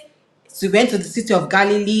says she went to the city of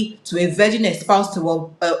Galilee to a virgin espoused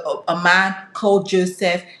to a man called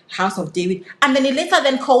Joseph, house of David. And then he later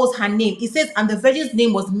then calls her name. He says, and the virgin's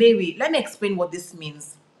name was Mary. Let me explain what this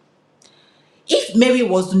means. If Mary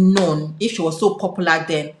was known, if she was so popular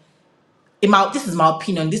then, this is my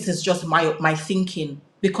opinion, this is just my thinking,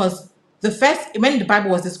 because when the Bible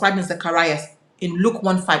was describing Zacharias in Luke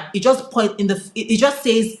 1:5, it just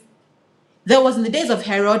says there was in the days of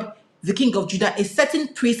Herod, the king of Judah, a certain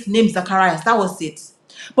priest named Zacharias. That was it.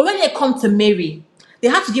 But when they come to Mary, they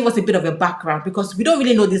have to give us a bit of a background because we don't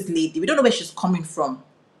really know this lady. We don't know where she's coming from.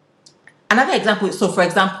 Another example, so for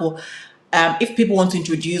example, if people want to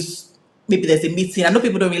introduce, maybe there's a meeting. I know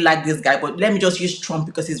people don't really like this guy, but let me just use Trump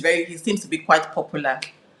because he seems to be quite popular.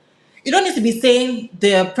 You don't need to be saying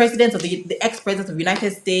the president of the ex-president of the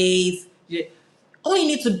United States. All you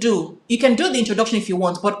need to do, you can do the introduction if you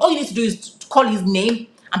want, but all you need to do is to call his name,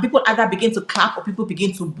 and people either begin to clap or people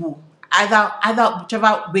begin to boo. Either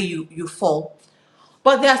whichever way you fall.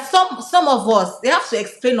 But there are some of us, they have to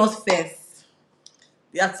explain us first.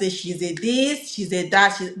 They have to say she's a this, she's a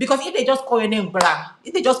that. Because if they just call your name,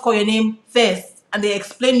 if they just call your name first and they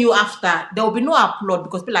explain you after, there will be no applaud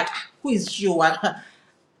because people like, who is she?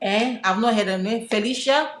 I've not heard her name.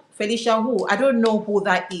 Felicia who? I don't know who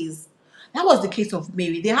that is. That was the case of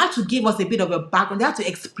Mary. They had to give us a bit of a background. They had to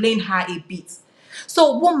explain her a bit.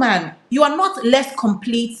 So, woman, you are not less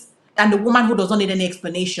complete than the woman who does not need any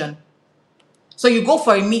explanation. So you go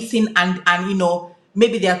for a meeting and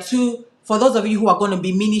maybe there are two For those of you who are going to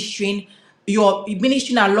be ministering, you're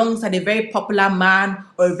ministering alongside a very popular man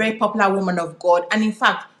or a very popular woman of God. And in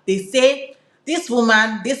fact, they say this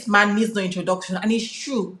woman, this man needs no introduction. And it's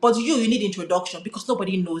true. But you need introduction because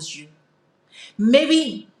nobody knows you.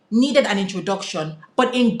 Mary needed an introduction,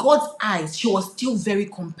 but in God's eyes, she was still very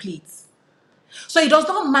complete. So it does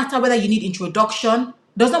not matter whether you need introduction.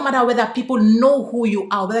 It does not matter whether people know who you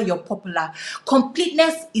are, whether you're popular.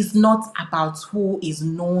 Completeness is not about who is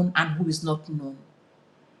known and who is not known.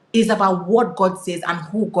 It is about what God says and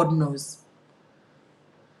who God knows.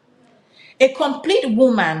 A complete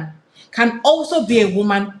woman can also be a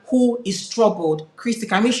woman who is troubled. Christy,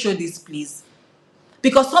 can we show this, please?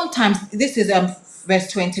 Because sometimes this is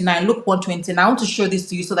verse 29, Luke 1:29. I want to show this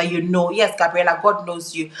to you so that you know, yes, Gabriella, God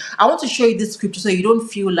knows you. I want to show you this scripture so you don't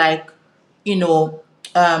feel like, you know,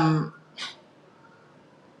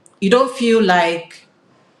 you don't feel like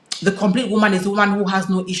the complete woman is the woman who has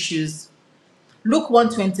no issues. Luke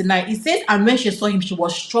 1:29, it says, and when she saw him, she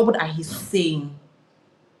was troubled at his saying.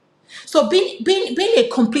 So being a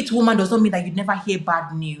complete woman does not mean that you never hear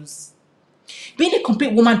bad news. Being a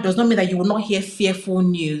complete woman does not mean that you will not hear fearful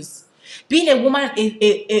news. Being a woman,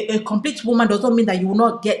 a complete woman does not mean that you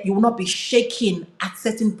will not be shaken at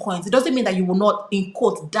certain points. It doesn't mean that you will not, in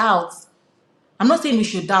quote, doubt. I'm not saying we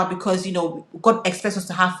should doubt because, you know, God expects us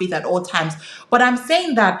to have faith at all times. But I'm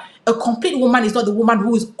saying that a complete woman is not the woman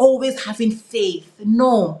who is always having faith.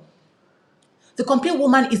 No. The complete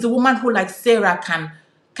woman is the woman who, like Sarah,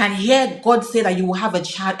 can hear God say that you will have a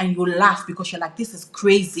child and you laugh because you're like, this is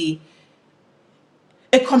crazy.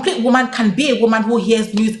 A complete woman can be a woman who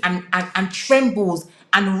hears news and trembles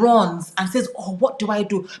and runs and says, oh, what do I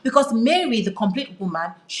do? Because Mary, the complete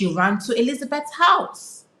woman, she ran to Elizabeth's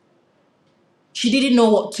house. She didn't know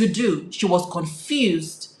what to do. She was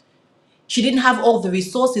confused. She didn't have all the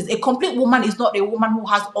resources. A complete woman is not a woman who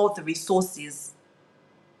has all the resources.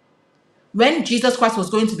 When Jesus Christ was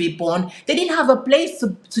going to be born, they didn't have a place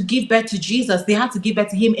to give birth to Jesus. They had to give birth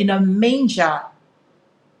to him in a manger.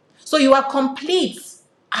 So you are complete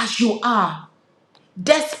as you are,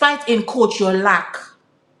 despite, in quote, your lack.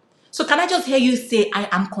 So can I just hear you say, I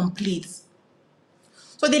am complete?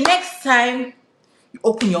 So the next time you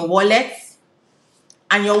open your wallet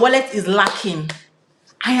and your wallet is lacking,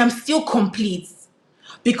 I am still complete.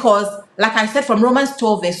 Because, like I said from Romans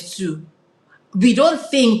 12, verse 2, we don't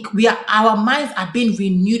think our minds are being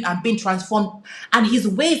renewed and being transformed, and his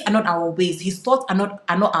ways are not our ways, his thoughts are not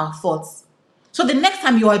our thoughts. So the next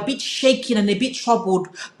time you are a bit shaken and a bit troubled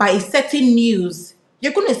by a certain news,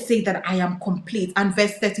 you're going to say that I am complete. And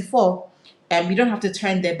verse 34, you don't have to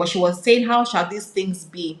turn there, but she was saying, how shall these things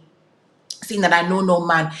be, seeing that I know no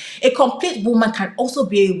man? A complete woman can also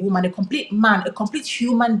be a woman. A complete man, a complete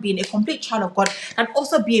human being, a complete child of God can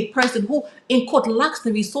also be a person who, in quote, lacks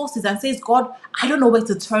the resources and says, God, I don't know where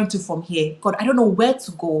to turn to from here. God, I don't know where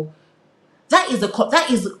to go. That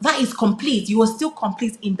is complete. You are still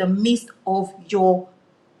complete in the midst of your,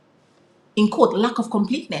 in quote, lack of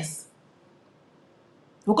completeness.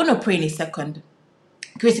 We're going to pray in a second.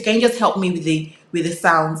 Chrissy, can you just help me with the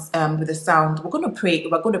sounds, with the sound? We're going to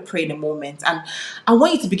pray in a moment. And I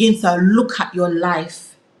want you to begin to look at your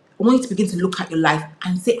life. I want you to begin to look at your life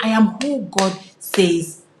and say, I am who God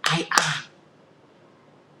says I am.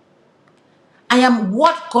 I am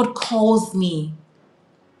what God calls me.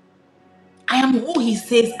 I am who he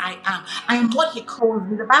says I am. I am what he calls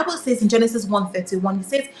me. The Bible says in Genesis 1:31, he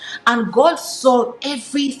says, and God saw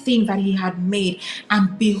everything that he had made,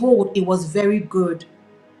 and behold, it was very good.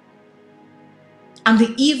 And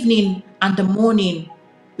the evening and the morning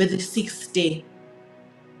were the sixth day.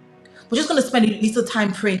 We're just going to spend a little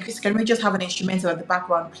time praying. Chris, can we just have an instrumental at the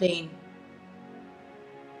background playing?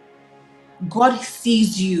 God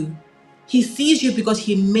sees you. He sees you because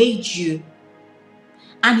he made you.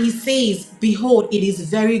 And he says, behold, it is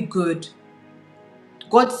very good.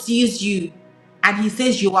 God sees you and he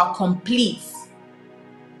says you are complete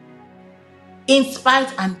in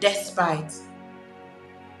spite and despite.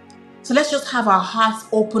 So let's just have our hearts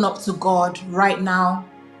open up to God right now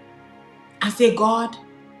and say, God,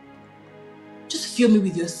 just fill me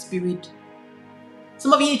with your spirit.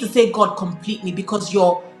 Some of you need to say, God, complete me, because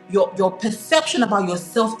your perception about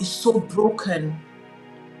yourself is so broken.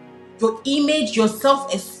 Your image, your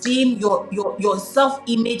self-esteem, your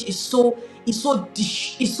self-image is so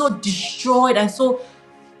destroyed, and so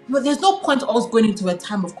there's no point us going into a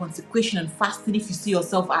time of consecration and fasting if you see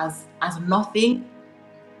yourself as nothing.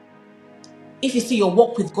 If you see your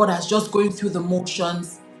walk with God as just going through the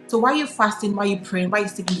motions. So why are you fasting? Why are you praying? Why are you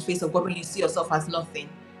seeking the face of God when you see yourself as nothing?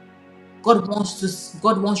 God wants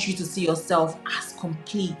you to see yourself as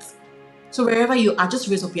complete. So wherever you are, just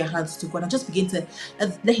raise up your hands to God and just begin to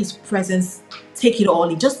let His presence take it all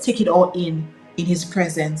in. Just take it all in His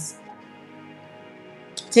presence.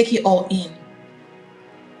 Take it all in.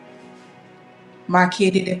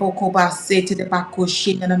 Makede de boko ba sete de bako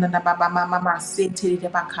shina na na baba mama sete de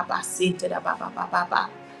baka ba sete de baba baba.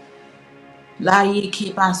 La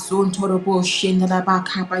yeke ba son toro bo shina la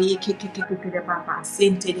baka ba yeke ke de baba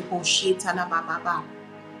sete de bo shita la baba ba.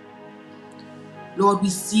 Lord, we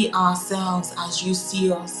see ourselves as you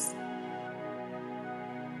see us.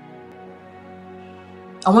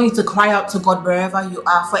 I want you to cry out to God wherever you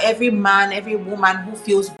are. For every man, every woman who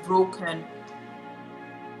feels broken.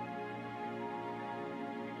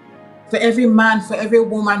 For every man, for every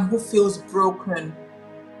woman who feels broken.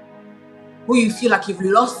 Who you feel like you've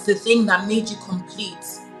lost the thing that made you complete.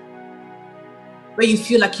 Where you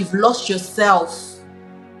feel like you've lost yourself.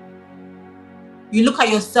 You look at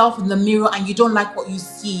yourself in the mirror and you don't like what you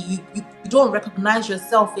see. You don't recognize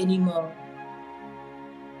yourself anymore.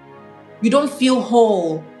 You don't feel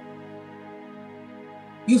whole.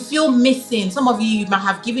 You feel missing. Some of you might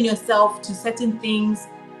have given yourself to certain things,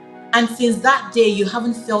 and since that day you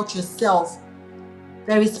haven't felt yourself.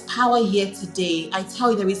 There is power here today. I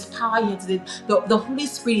tell you, there is power here today. The Holy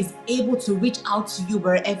Spirit is able to reach out to you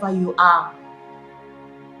wherever you are.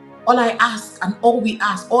 All I ask and all we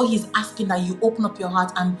ask, all He's asking, that you open up your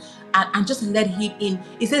heart and just let Him in.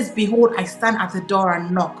 He says, behold, I stand at the door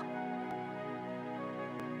and knock.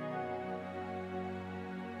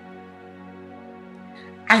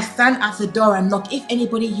 I stand at the door and knock. If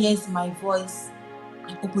anybody hears my voice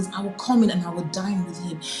and opens, I will come in and I will dine with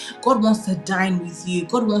Him. God wants to dine with you.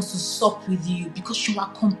 God wants to sup with you because you are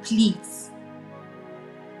complete.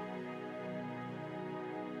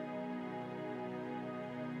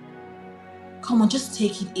 Come on, just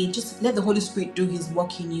take it in. Just let the Holy Spirit do His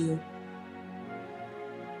work in you.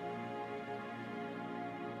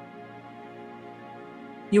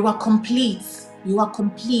 You are complete. You are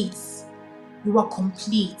complete. You are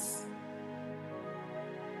complete.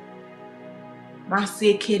 We're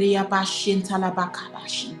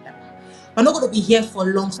not going to be here for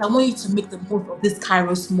long, so I want you to make the most of this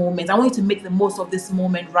Kairos moment. I want you to make the most of this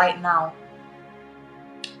moment right now.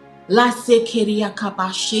 You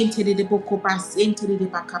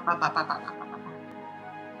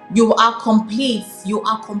are complete. You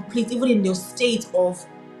are complete. Even in your state of,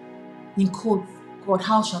 in quotes, God,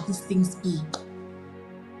 how shall these things be?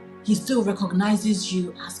 He still recognizes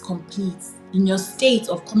you as complete. In your state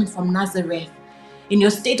of coming from Nazareth, in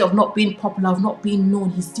your state of not being popular, of not being known,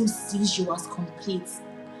 He still sees you as complete.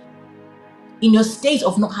 In your state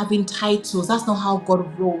of not having titles, that's not how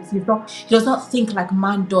God rolls. He does not think like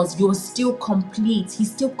man does. You're still complete. He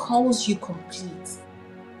still calls you complete.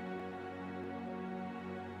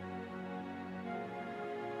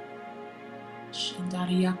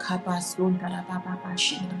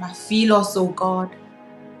 Feel us, oh God.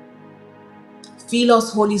 Feel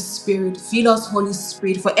us, Holy Spirit. Feel us, Holy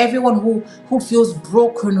Spirit. For everyone who feels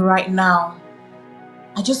broken right now,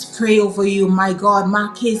 I just pray over you, my God.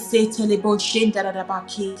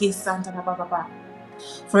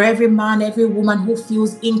 For every man, every woman who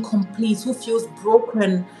feels incomplete, who feels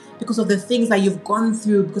broken because of the things that you've gone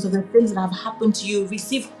through, because of the things that have happened to you,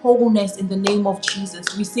 receive wholeness in the name of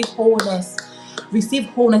Jesus. Receive wholeness. Receive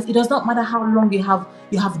wholeness. It does not matter how long you have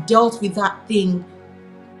dealt with that thing.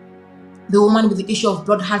 The woman with the issue of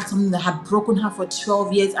blood had something that had broken her for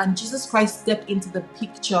 12 years, and Jesus Christ stepped into the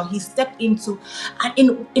picture. He stepped into,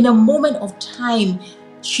 and in a moment of time,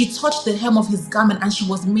 she touched the hem of His garment and she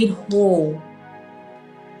was made whole.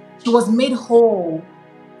 She was made whole.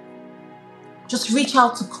 Just reach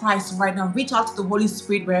out to Christ right now. Reach out to the Holy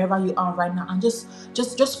Spirit wherever you are right now, and just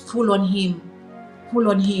pull on Him. Pull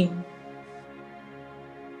on Him.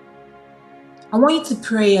 I want you to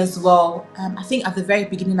pray as well. I think at the very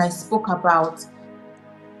beginning I spoke about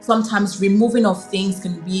sometimes removing of things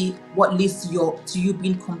can be what leads to you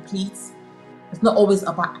being complete. It's not always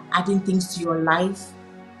about adding things to your life.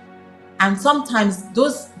 And sometimes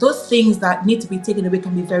those things that need to be taken away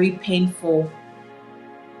can be very painful.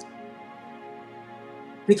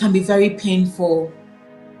 They can be very painful.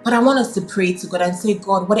 But I want us to pray to God and say,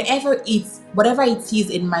 God, whatever it is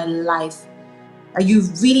in my life that you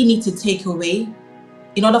really need to take away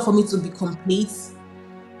in order for me to be complete,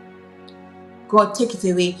 God, take it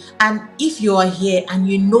away. And if you are here and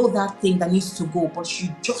you know that thing that needs to go, but you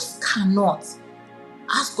just cannot,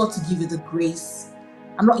 ask God to give you the grace.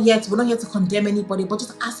 We're not here to condemn anybody, but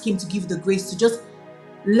just ask Him to give you the grace to just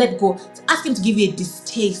let go. Ask Him to give you a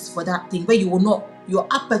distaste for that thing, where you will not, your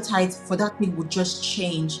appetite for that thing will just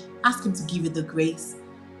change. Ask Him to give you the grace.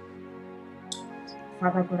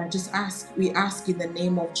 Father God, we ask in the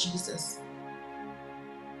name of Jesus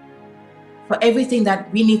for everything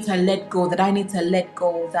that we need to let go, that I need to let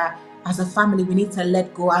go, that as a family we need to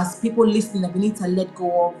let go, as people listening that we need to let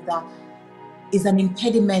go of, that is an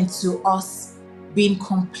impediment to us being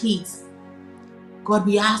complete. God,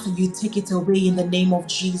 we ask that you take it away in the name of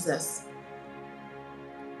Jesus.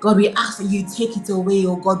 God, we ask that you take it away,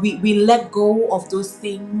 oh God. We let go of those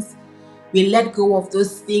things. We let go of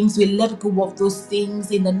those things. We let go of those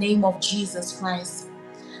things in the name of Jesus Christ.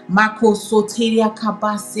 Mako soteria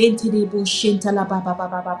kaba sente de bo shenta la ba ba ba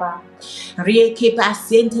ba ba ba. Rieke ba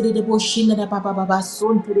sente de bo shinda da ba ba ba ba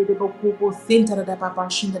sonte de bo kubo sente da ba ba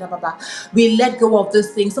shinda da ba ba. We let go of those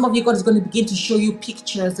things. Some of you, God is going to begin to show you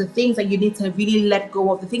pictures, the things that you need to really let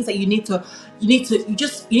go of, the things that you need to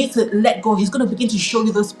let go. He's going to begin to show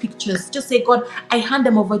you those pictures. Just say, God, I hand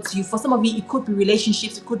them over to you. For some of you, it could be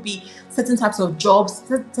relationships, it could be certain types of jobs,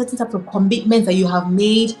 certain types of commitments that you have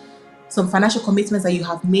made, some financial commitments that you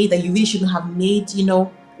have made that you really shouldn't have made,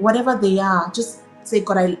 whatever they are. Just say,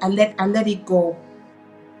 God, I let it go.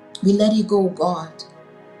 We let it go, God.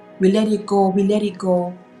 We let it go. We let it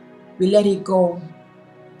go. We let it go.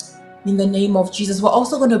 In the name of Jesus. We're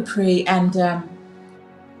also going to pray, and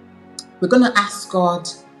we're going to ask God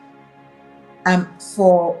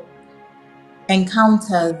for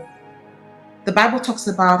encounters. The Bible talks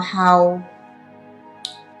about how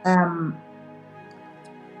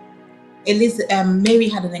Mary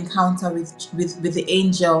had an encounter with the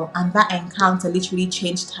angel, and that encounter literally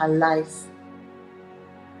changed her life.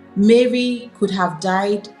 Mary could have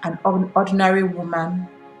died an ordinary woman,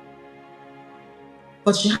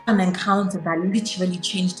 but she had an encounter that literally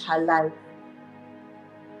changed her life.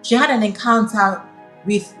 She had an encounter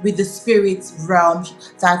with the spirit realm,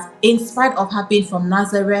 that in spite of her being from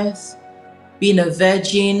Nazareth, being a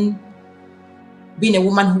virgin, being a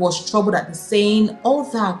woman who was troubled at the scene, all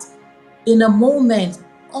that, in a moment,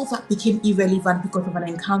 all that became irrelevant because of an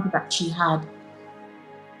encounter that she had.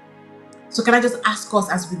 So can I just ask us,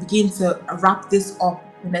 as we begin to wrap this up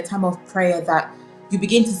in a time of prayer, that you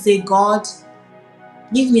begin to say, God,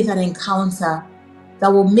 give me that encounter that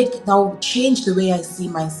will change the way I see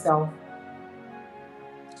myself.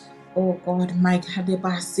 Oh God, Mike had the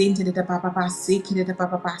basin to the papa, sick to the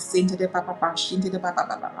papa, sin to the papa, shin to the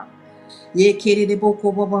papa. Ye kere de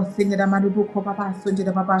boko bobo sinde da madu boko papa sunde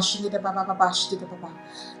da baba shinde da baba shinde da baba.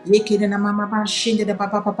 Ye kere na mama ba shinde da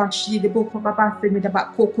papa shinde da boko papa sinde da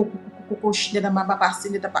ba koko shinde da mama ba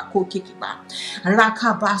sinde da ba ko kiki ba.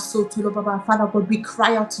 Raka ba so to the baba. Father God, we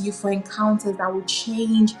cry out to you for encounters that will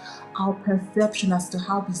change our perception as to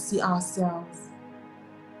how we see ourselves.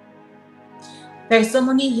 There is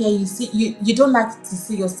somebody here, you don't like to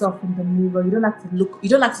see yourself in the mirror, you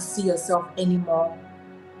don't like to see yourself anymore.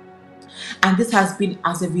 And this has been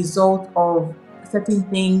as a result of certain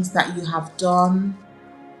things that you have done,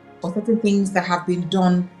 or certain things that have been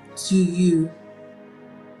done to you.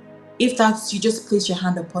 If that's you, just place your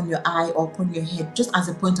hand upon your eye or upon your head, just as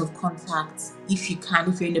a point of contact, if you can,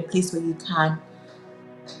 if you're in a place where you can.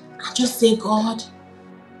 And just say, God,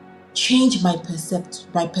 change my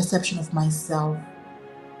perception of myself.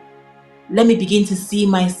 Let me begin to see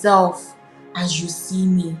myself as you see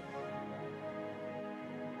me.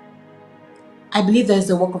 I believe there's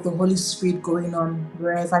a work of the Holy Spirit going on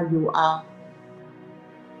wherever you are.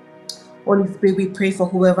 Holy Spirit, we pray for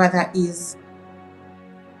whoever that is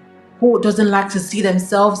who doesn't like to see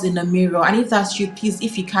themselves in the mirror. And if that's you, please,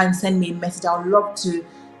 if you can, send me a message. I would love to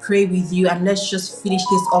pray with you, and let's just finish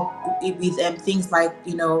this up with things like,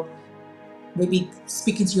 maybe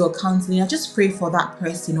speaking to your counseling. I just pray for that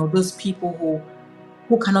person, or those people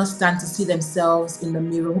who cannot stand to see themselves in the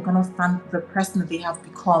mirror, who cannot stand the person that they have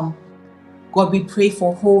become. God, we pray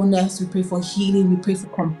for wholeness, we pray for healing, we pray for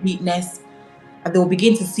completeness, and they will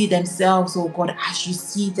begin to see themselves, oh God, as you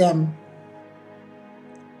see them.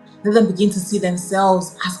 Let them begin to see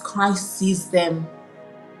themselves as Christ sees them.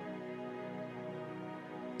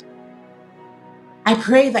 I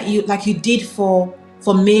pray that you, like you did for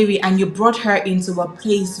Mary, and you brought her into a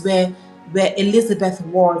place where Elizabeth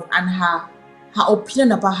was, and her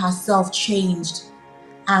opinion about herself changed,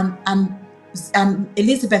 and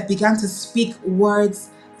Elizabeth began to speak words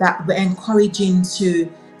that were encouraging to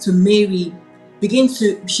Mary.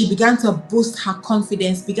 She began to boost her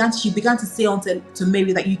confidence. She began to say to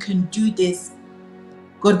Mary that you can do this.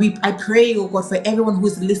 God, I pray, oh God, for everyone who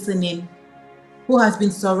is listening, who has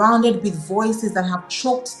been surrounded with voices that have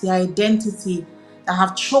choked their identity, that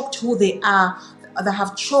have choked who they are, that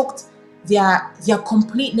have choked their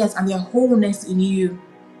completeness and their wholeness in you.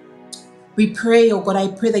 We pray, oh God, I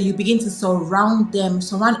pray that you begin to surround them,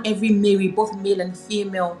 surround every Mary, both male and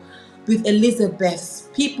female, with Elizabeth,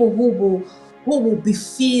 people who will be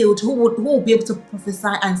filled, who will be able to prophesy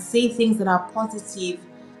and say things that are positive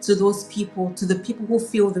to those people, to the people who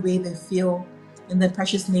feel the way they feel, in the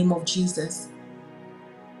precious name of Jesus.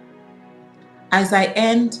 As I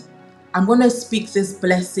end, I'm going to speak this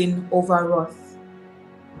blessing over us.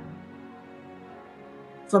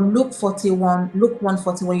 From Luke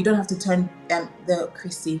 1:41, you don't have to turn the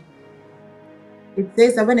Chrissy. It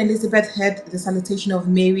says that when Elizabeth heard the salutation of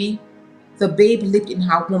Mary, the babe leaped in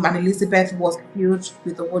her womb, and Elizabeth was filled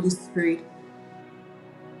with the Holy Spirit.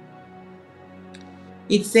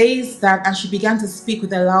 It says that, and she began to speak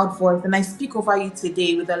with a loud voice. And I speak over you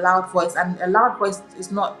today with a loud voice. And a loud voice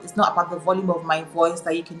is not about the volume of my voice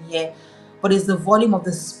that you can hear, but it's the volume of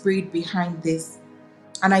the Spirit behind this.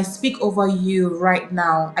 And I speak over you right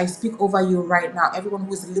now. I speak over you right now. Everyone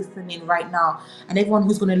who's listening right now, and everyone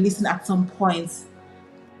who's going to listen at some point.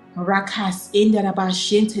 I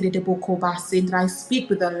speak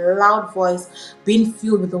with a loud voice, being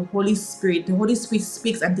filled with the Holy Spirit. The Holy Spirit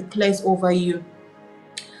speaks and declares over you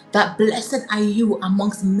that blessed are you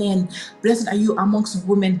amongst men, blessed are you amongst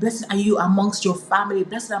women, blessed are you amongst your family,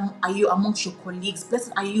 blessed are you amongst your colleagues,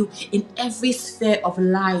 blessed are you in every sphere of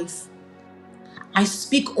life. I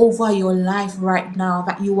speak over your life right now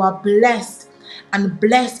that you are blessed, and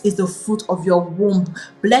blessed is the fruit of your womb.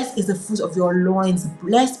 Blessed is the fruit of your loins.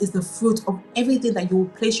 Blessed is the fruit of everything that you will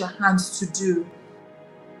place your hands to do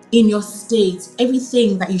in your state.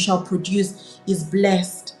 Everything that you shall produce is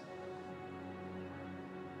blessed.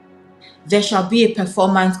 There shall be a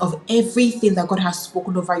performance of everything that God has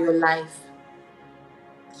spoken over your life.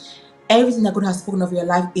 Everything that God has spoken over your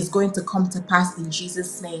life is going to come to pass in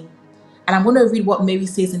Jesus' name. And I'm going to read what Mary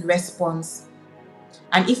says in response.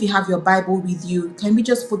 And if you have your Bible with you, can we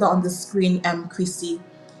just put that on the screen, Chrissy?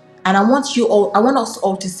 And I want us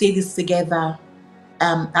all to say this together,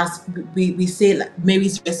 as we say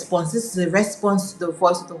Mary's response. This is a response to the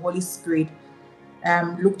voice of the Holy Spirit.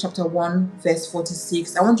 Luke chapter 1, verse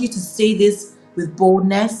 46. I want you to say this with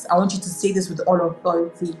boldness. I want you to say this with all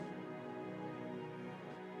authority.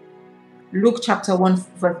 Luke chapter 1,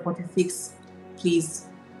 verse 46, please.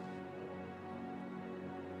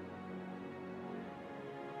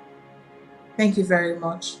 Thank you very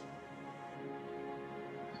much.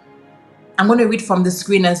 I'm going to read from the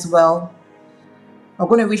screen as well. I'm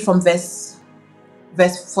going to read from verse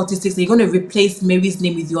 46. You're going to replace Mary's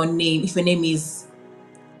name with your name. If your name is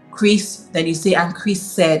Chris, then you say, and Chris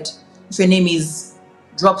said. If your name is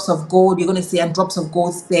Drops of Gold, you're going to say, and Drops of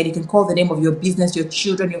Gold said. You can call the name of your business, your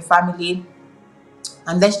children, your family.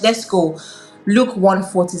 And let's go. Luke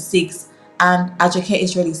 1:46. And Ajoke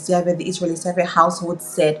Israeli servant, the Israeli servant household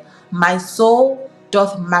said, my soul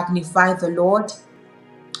doth magnify the Lord,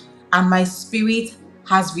 and my spirit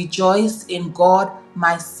has rejoiced in God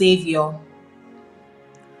my Savior.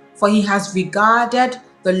 For he has regarded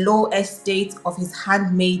the low estate of his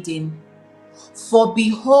handmaiden. For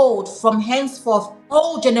behold, from henceforth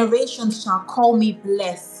all generations shall call me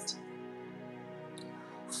blessed.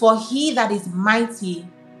 For he that is mighty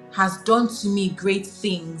has done to me great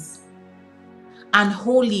things, and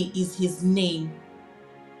holy is his name.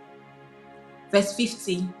 Verse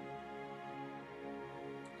 50.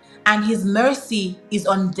 And his mercy is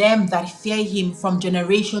on them that fear him from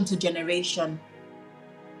generation to generation.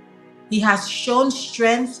 He has shown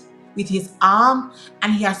strength with his arm,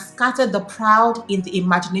 and he has scattered the proud in the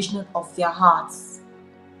imagination of their hearts.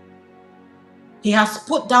 He has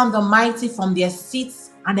put down the mighty from their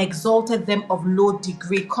seats and exalted them of low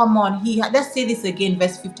degree. Come on, let's say this again,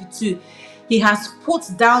 verse 52. He has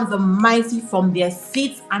put down the mighty from their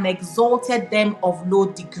seats and exalted them of low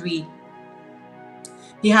degree.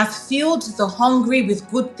 He has filled the hungry with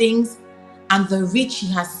good things, and the rich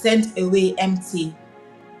he has sent away empty.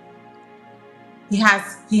 He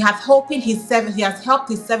hath helped his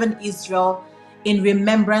servant Israel in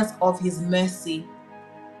remembrance of his mercy,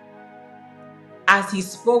 as he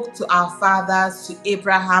spoke to our fathers, to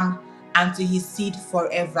Abraham, and to his seed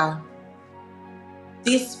forever.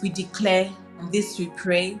 This we declare, and this we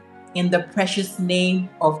pray, in the precious name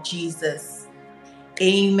of Jesus.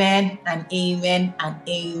 Amen and amen and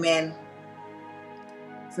amen.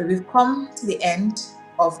 So we've come to the end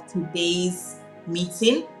of today's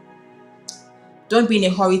meeting. Don't be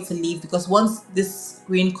in a hurry to leave, because once this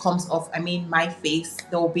screen comes off, my face,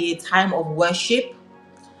 there will be a time of worship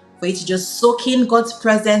for you to just soak in God's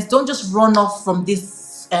presence. Don't just run off from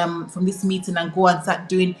this meeting and go and start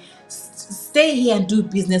doing. Stay here and do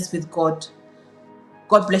business with God.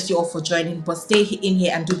 God bless you all for joining, but stay in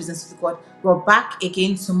here and do business with God. We're back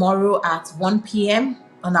again tomorrow at 1 p.m.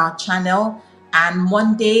 on our channel, and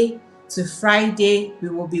Monday to Friday, we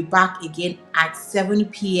will be back again at 7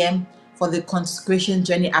 p.m. for the consecration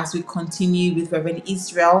journey as we continue with Reverend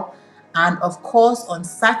Israel. And of course, on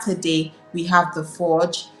Saturday, we have the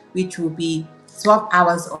Forge, which will be 12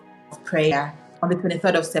 hours of prayer on the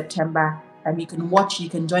 23rd of September. And you can watch, you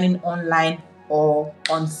can join in online or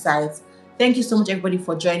on site. Thank you so much, everybody,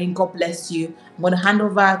 for joining. God bless you. I'm going to hand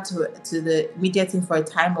over to the media team for a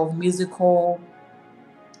time of musical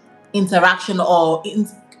interaction or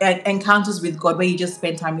encounters with God, where you just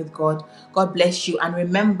spend time with God. God bless you. And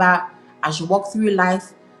remember, as you walk through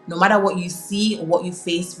life, no matter what you see or what you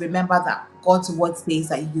face, remember that God's word says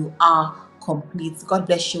that you are complete. God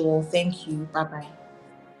bless you all. Thank you. Bye bye.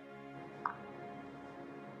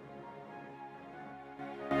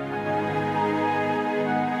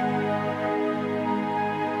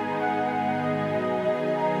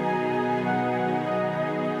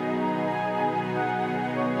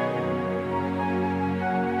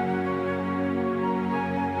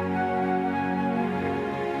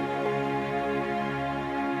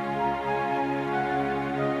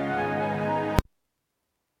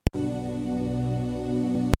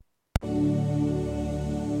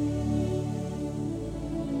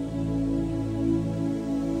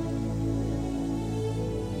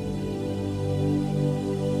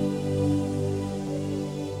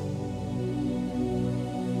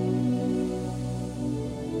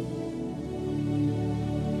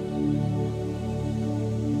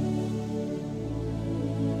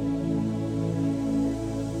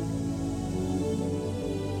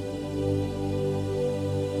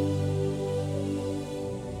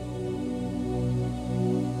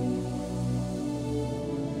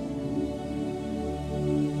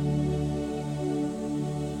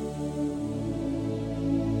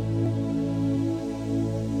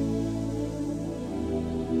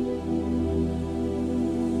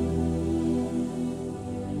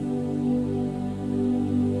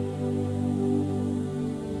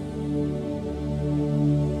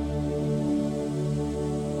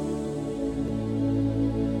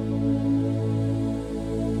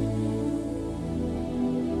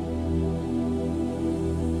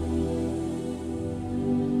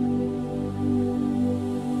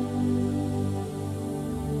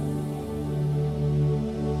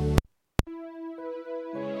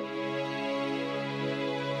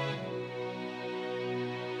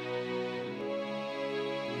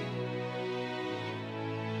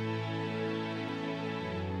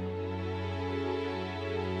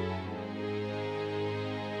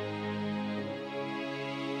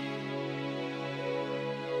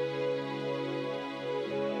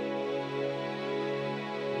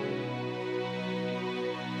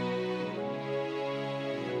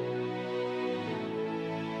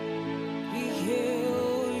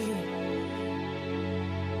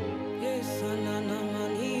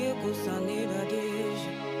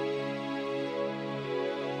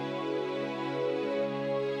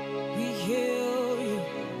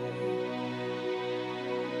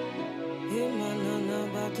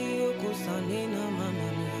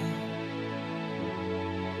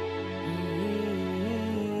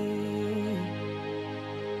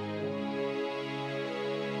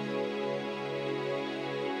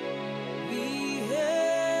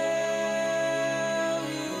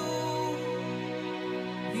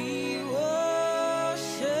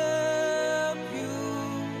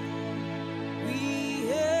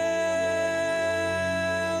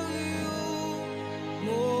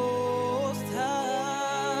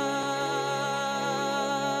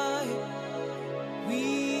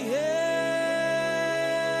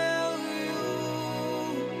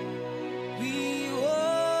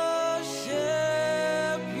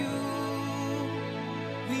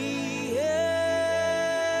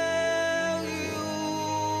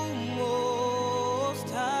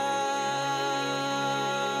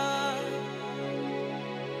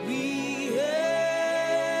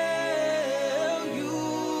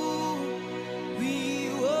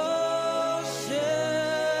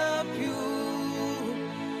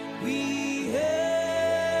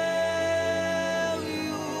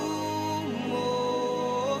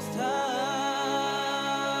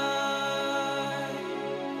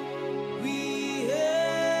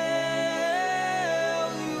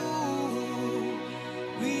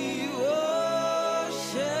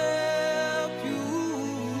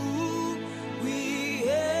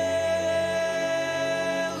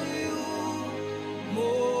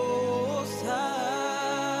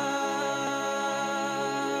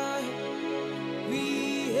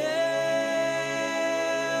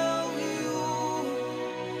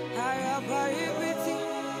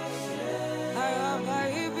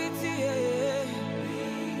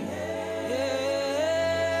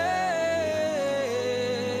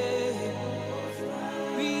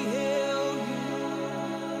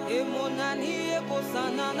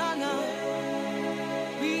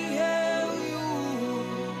 We hail you.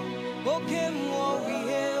 Okay, more we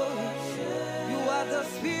hail you. You are the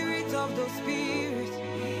spirit of the spirit,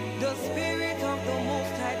 the spirit of the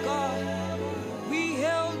Most High God. We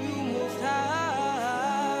hail you, Most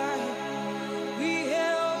High. We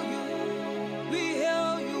hail you. We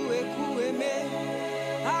hail you, Ekueme.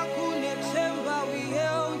 Akune Chemba, we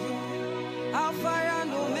hail you. Alpha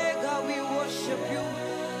and Omega, we worship you.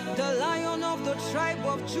 The Lion of the tribe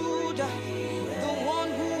of Judah, the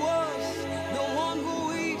one who was, the one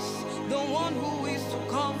who is, the one who is to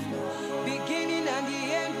come. Beginning and the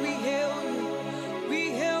end, we hail you. We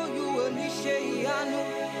hail you, Onishe Iyanu.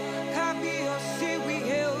 Kabiyesi, we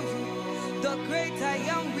hail you. The great I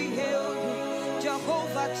am, we hail you.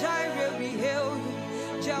 Jehovah Jireh, we hail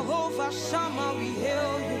you. Jehovah Shammah, we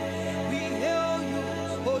hail you. We hail you.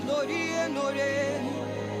 Olori Enoreni,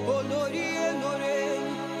 Olori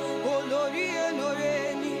Enoreni, Olori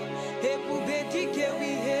Enoreni. Ekubetike,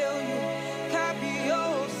 we hail you.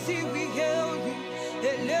 Kabiyesi, we hail you.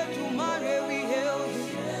 Eletumare, we hail you.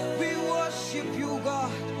 We worship you,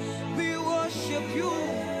 God. We worship you.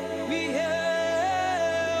 We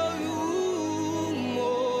hail you,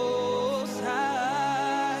 Most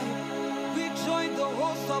High. We join the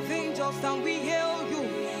host of angels and we hail you.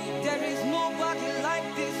 There is nobody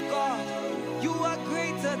like this God. You are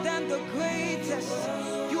greater than the greatest.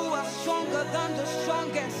 You are stronger than the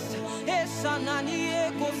strongest.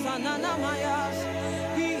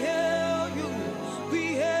 We hail you. We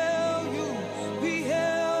hail you. We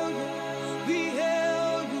hail you. We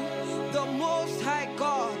hail you. The Most High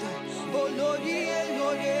God. Olori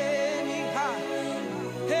Enoreni.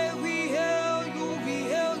 Hey, we hail you. We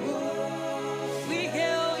hail you. We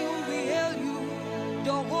hail you. We hail you.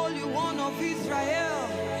 The Holy One of Israel.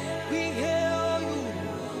 We hail you.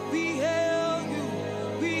 We hail you.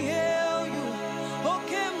 We hail you.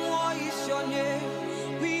 Okay, what is your name?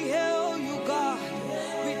 We hail you, God.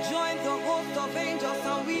 We join the host of angels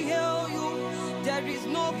and we hail you. There is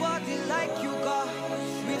nobody like you, God.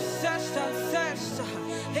 We searched and searched.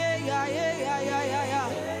 Hey, yeah, yeah, yeah, yeah, yeah, yeah.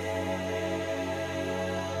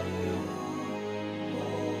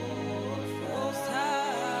 Most High.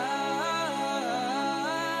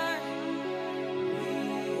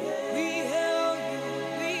 We hail you.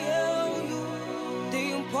 We hail you. The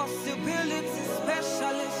impossibility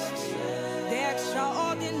specialist, the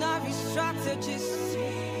extraordinary strategist.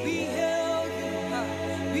 We hail you.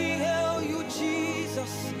 We hail you,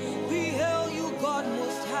 Jesus. We hail you, God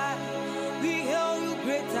Most High. We hail you,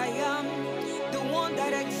 great I am, the one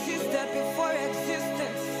that existed before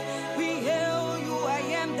existence. We hail you, I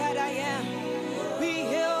am that I am. We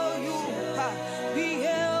hail you. We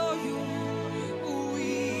hail you. We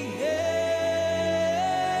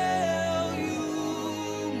hail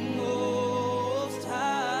you, Most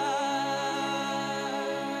High.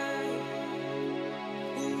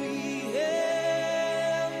 We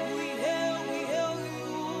hail you.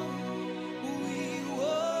 We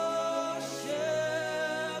worship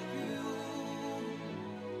you.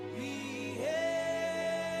 We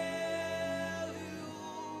hail you,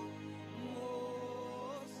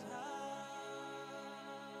 Most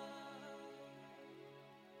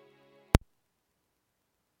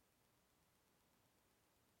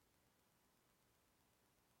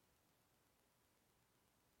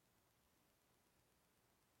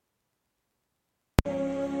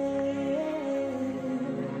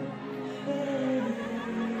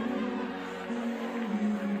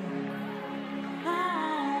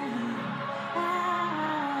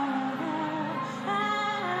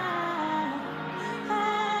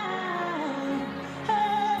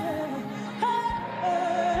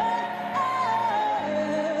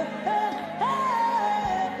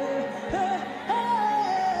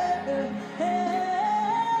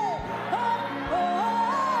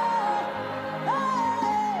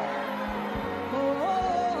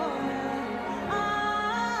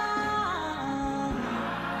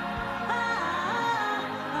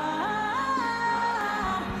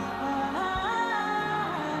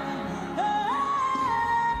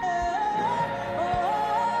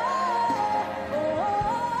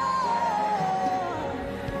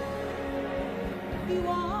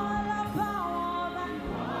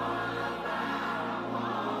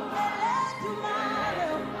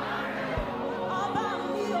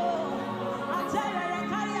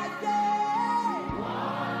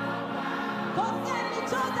Cause any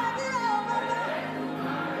chose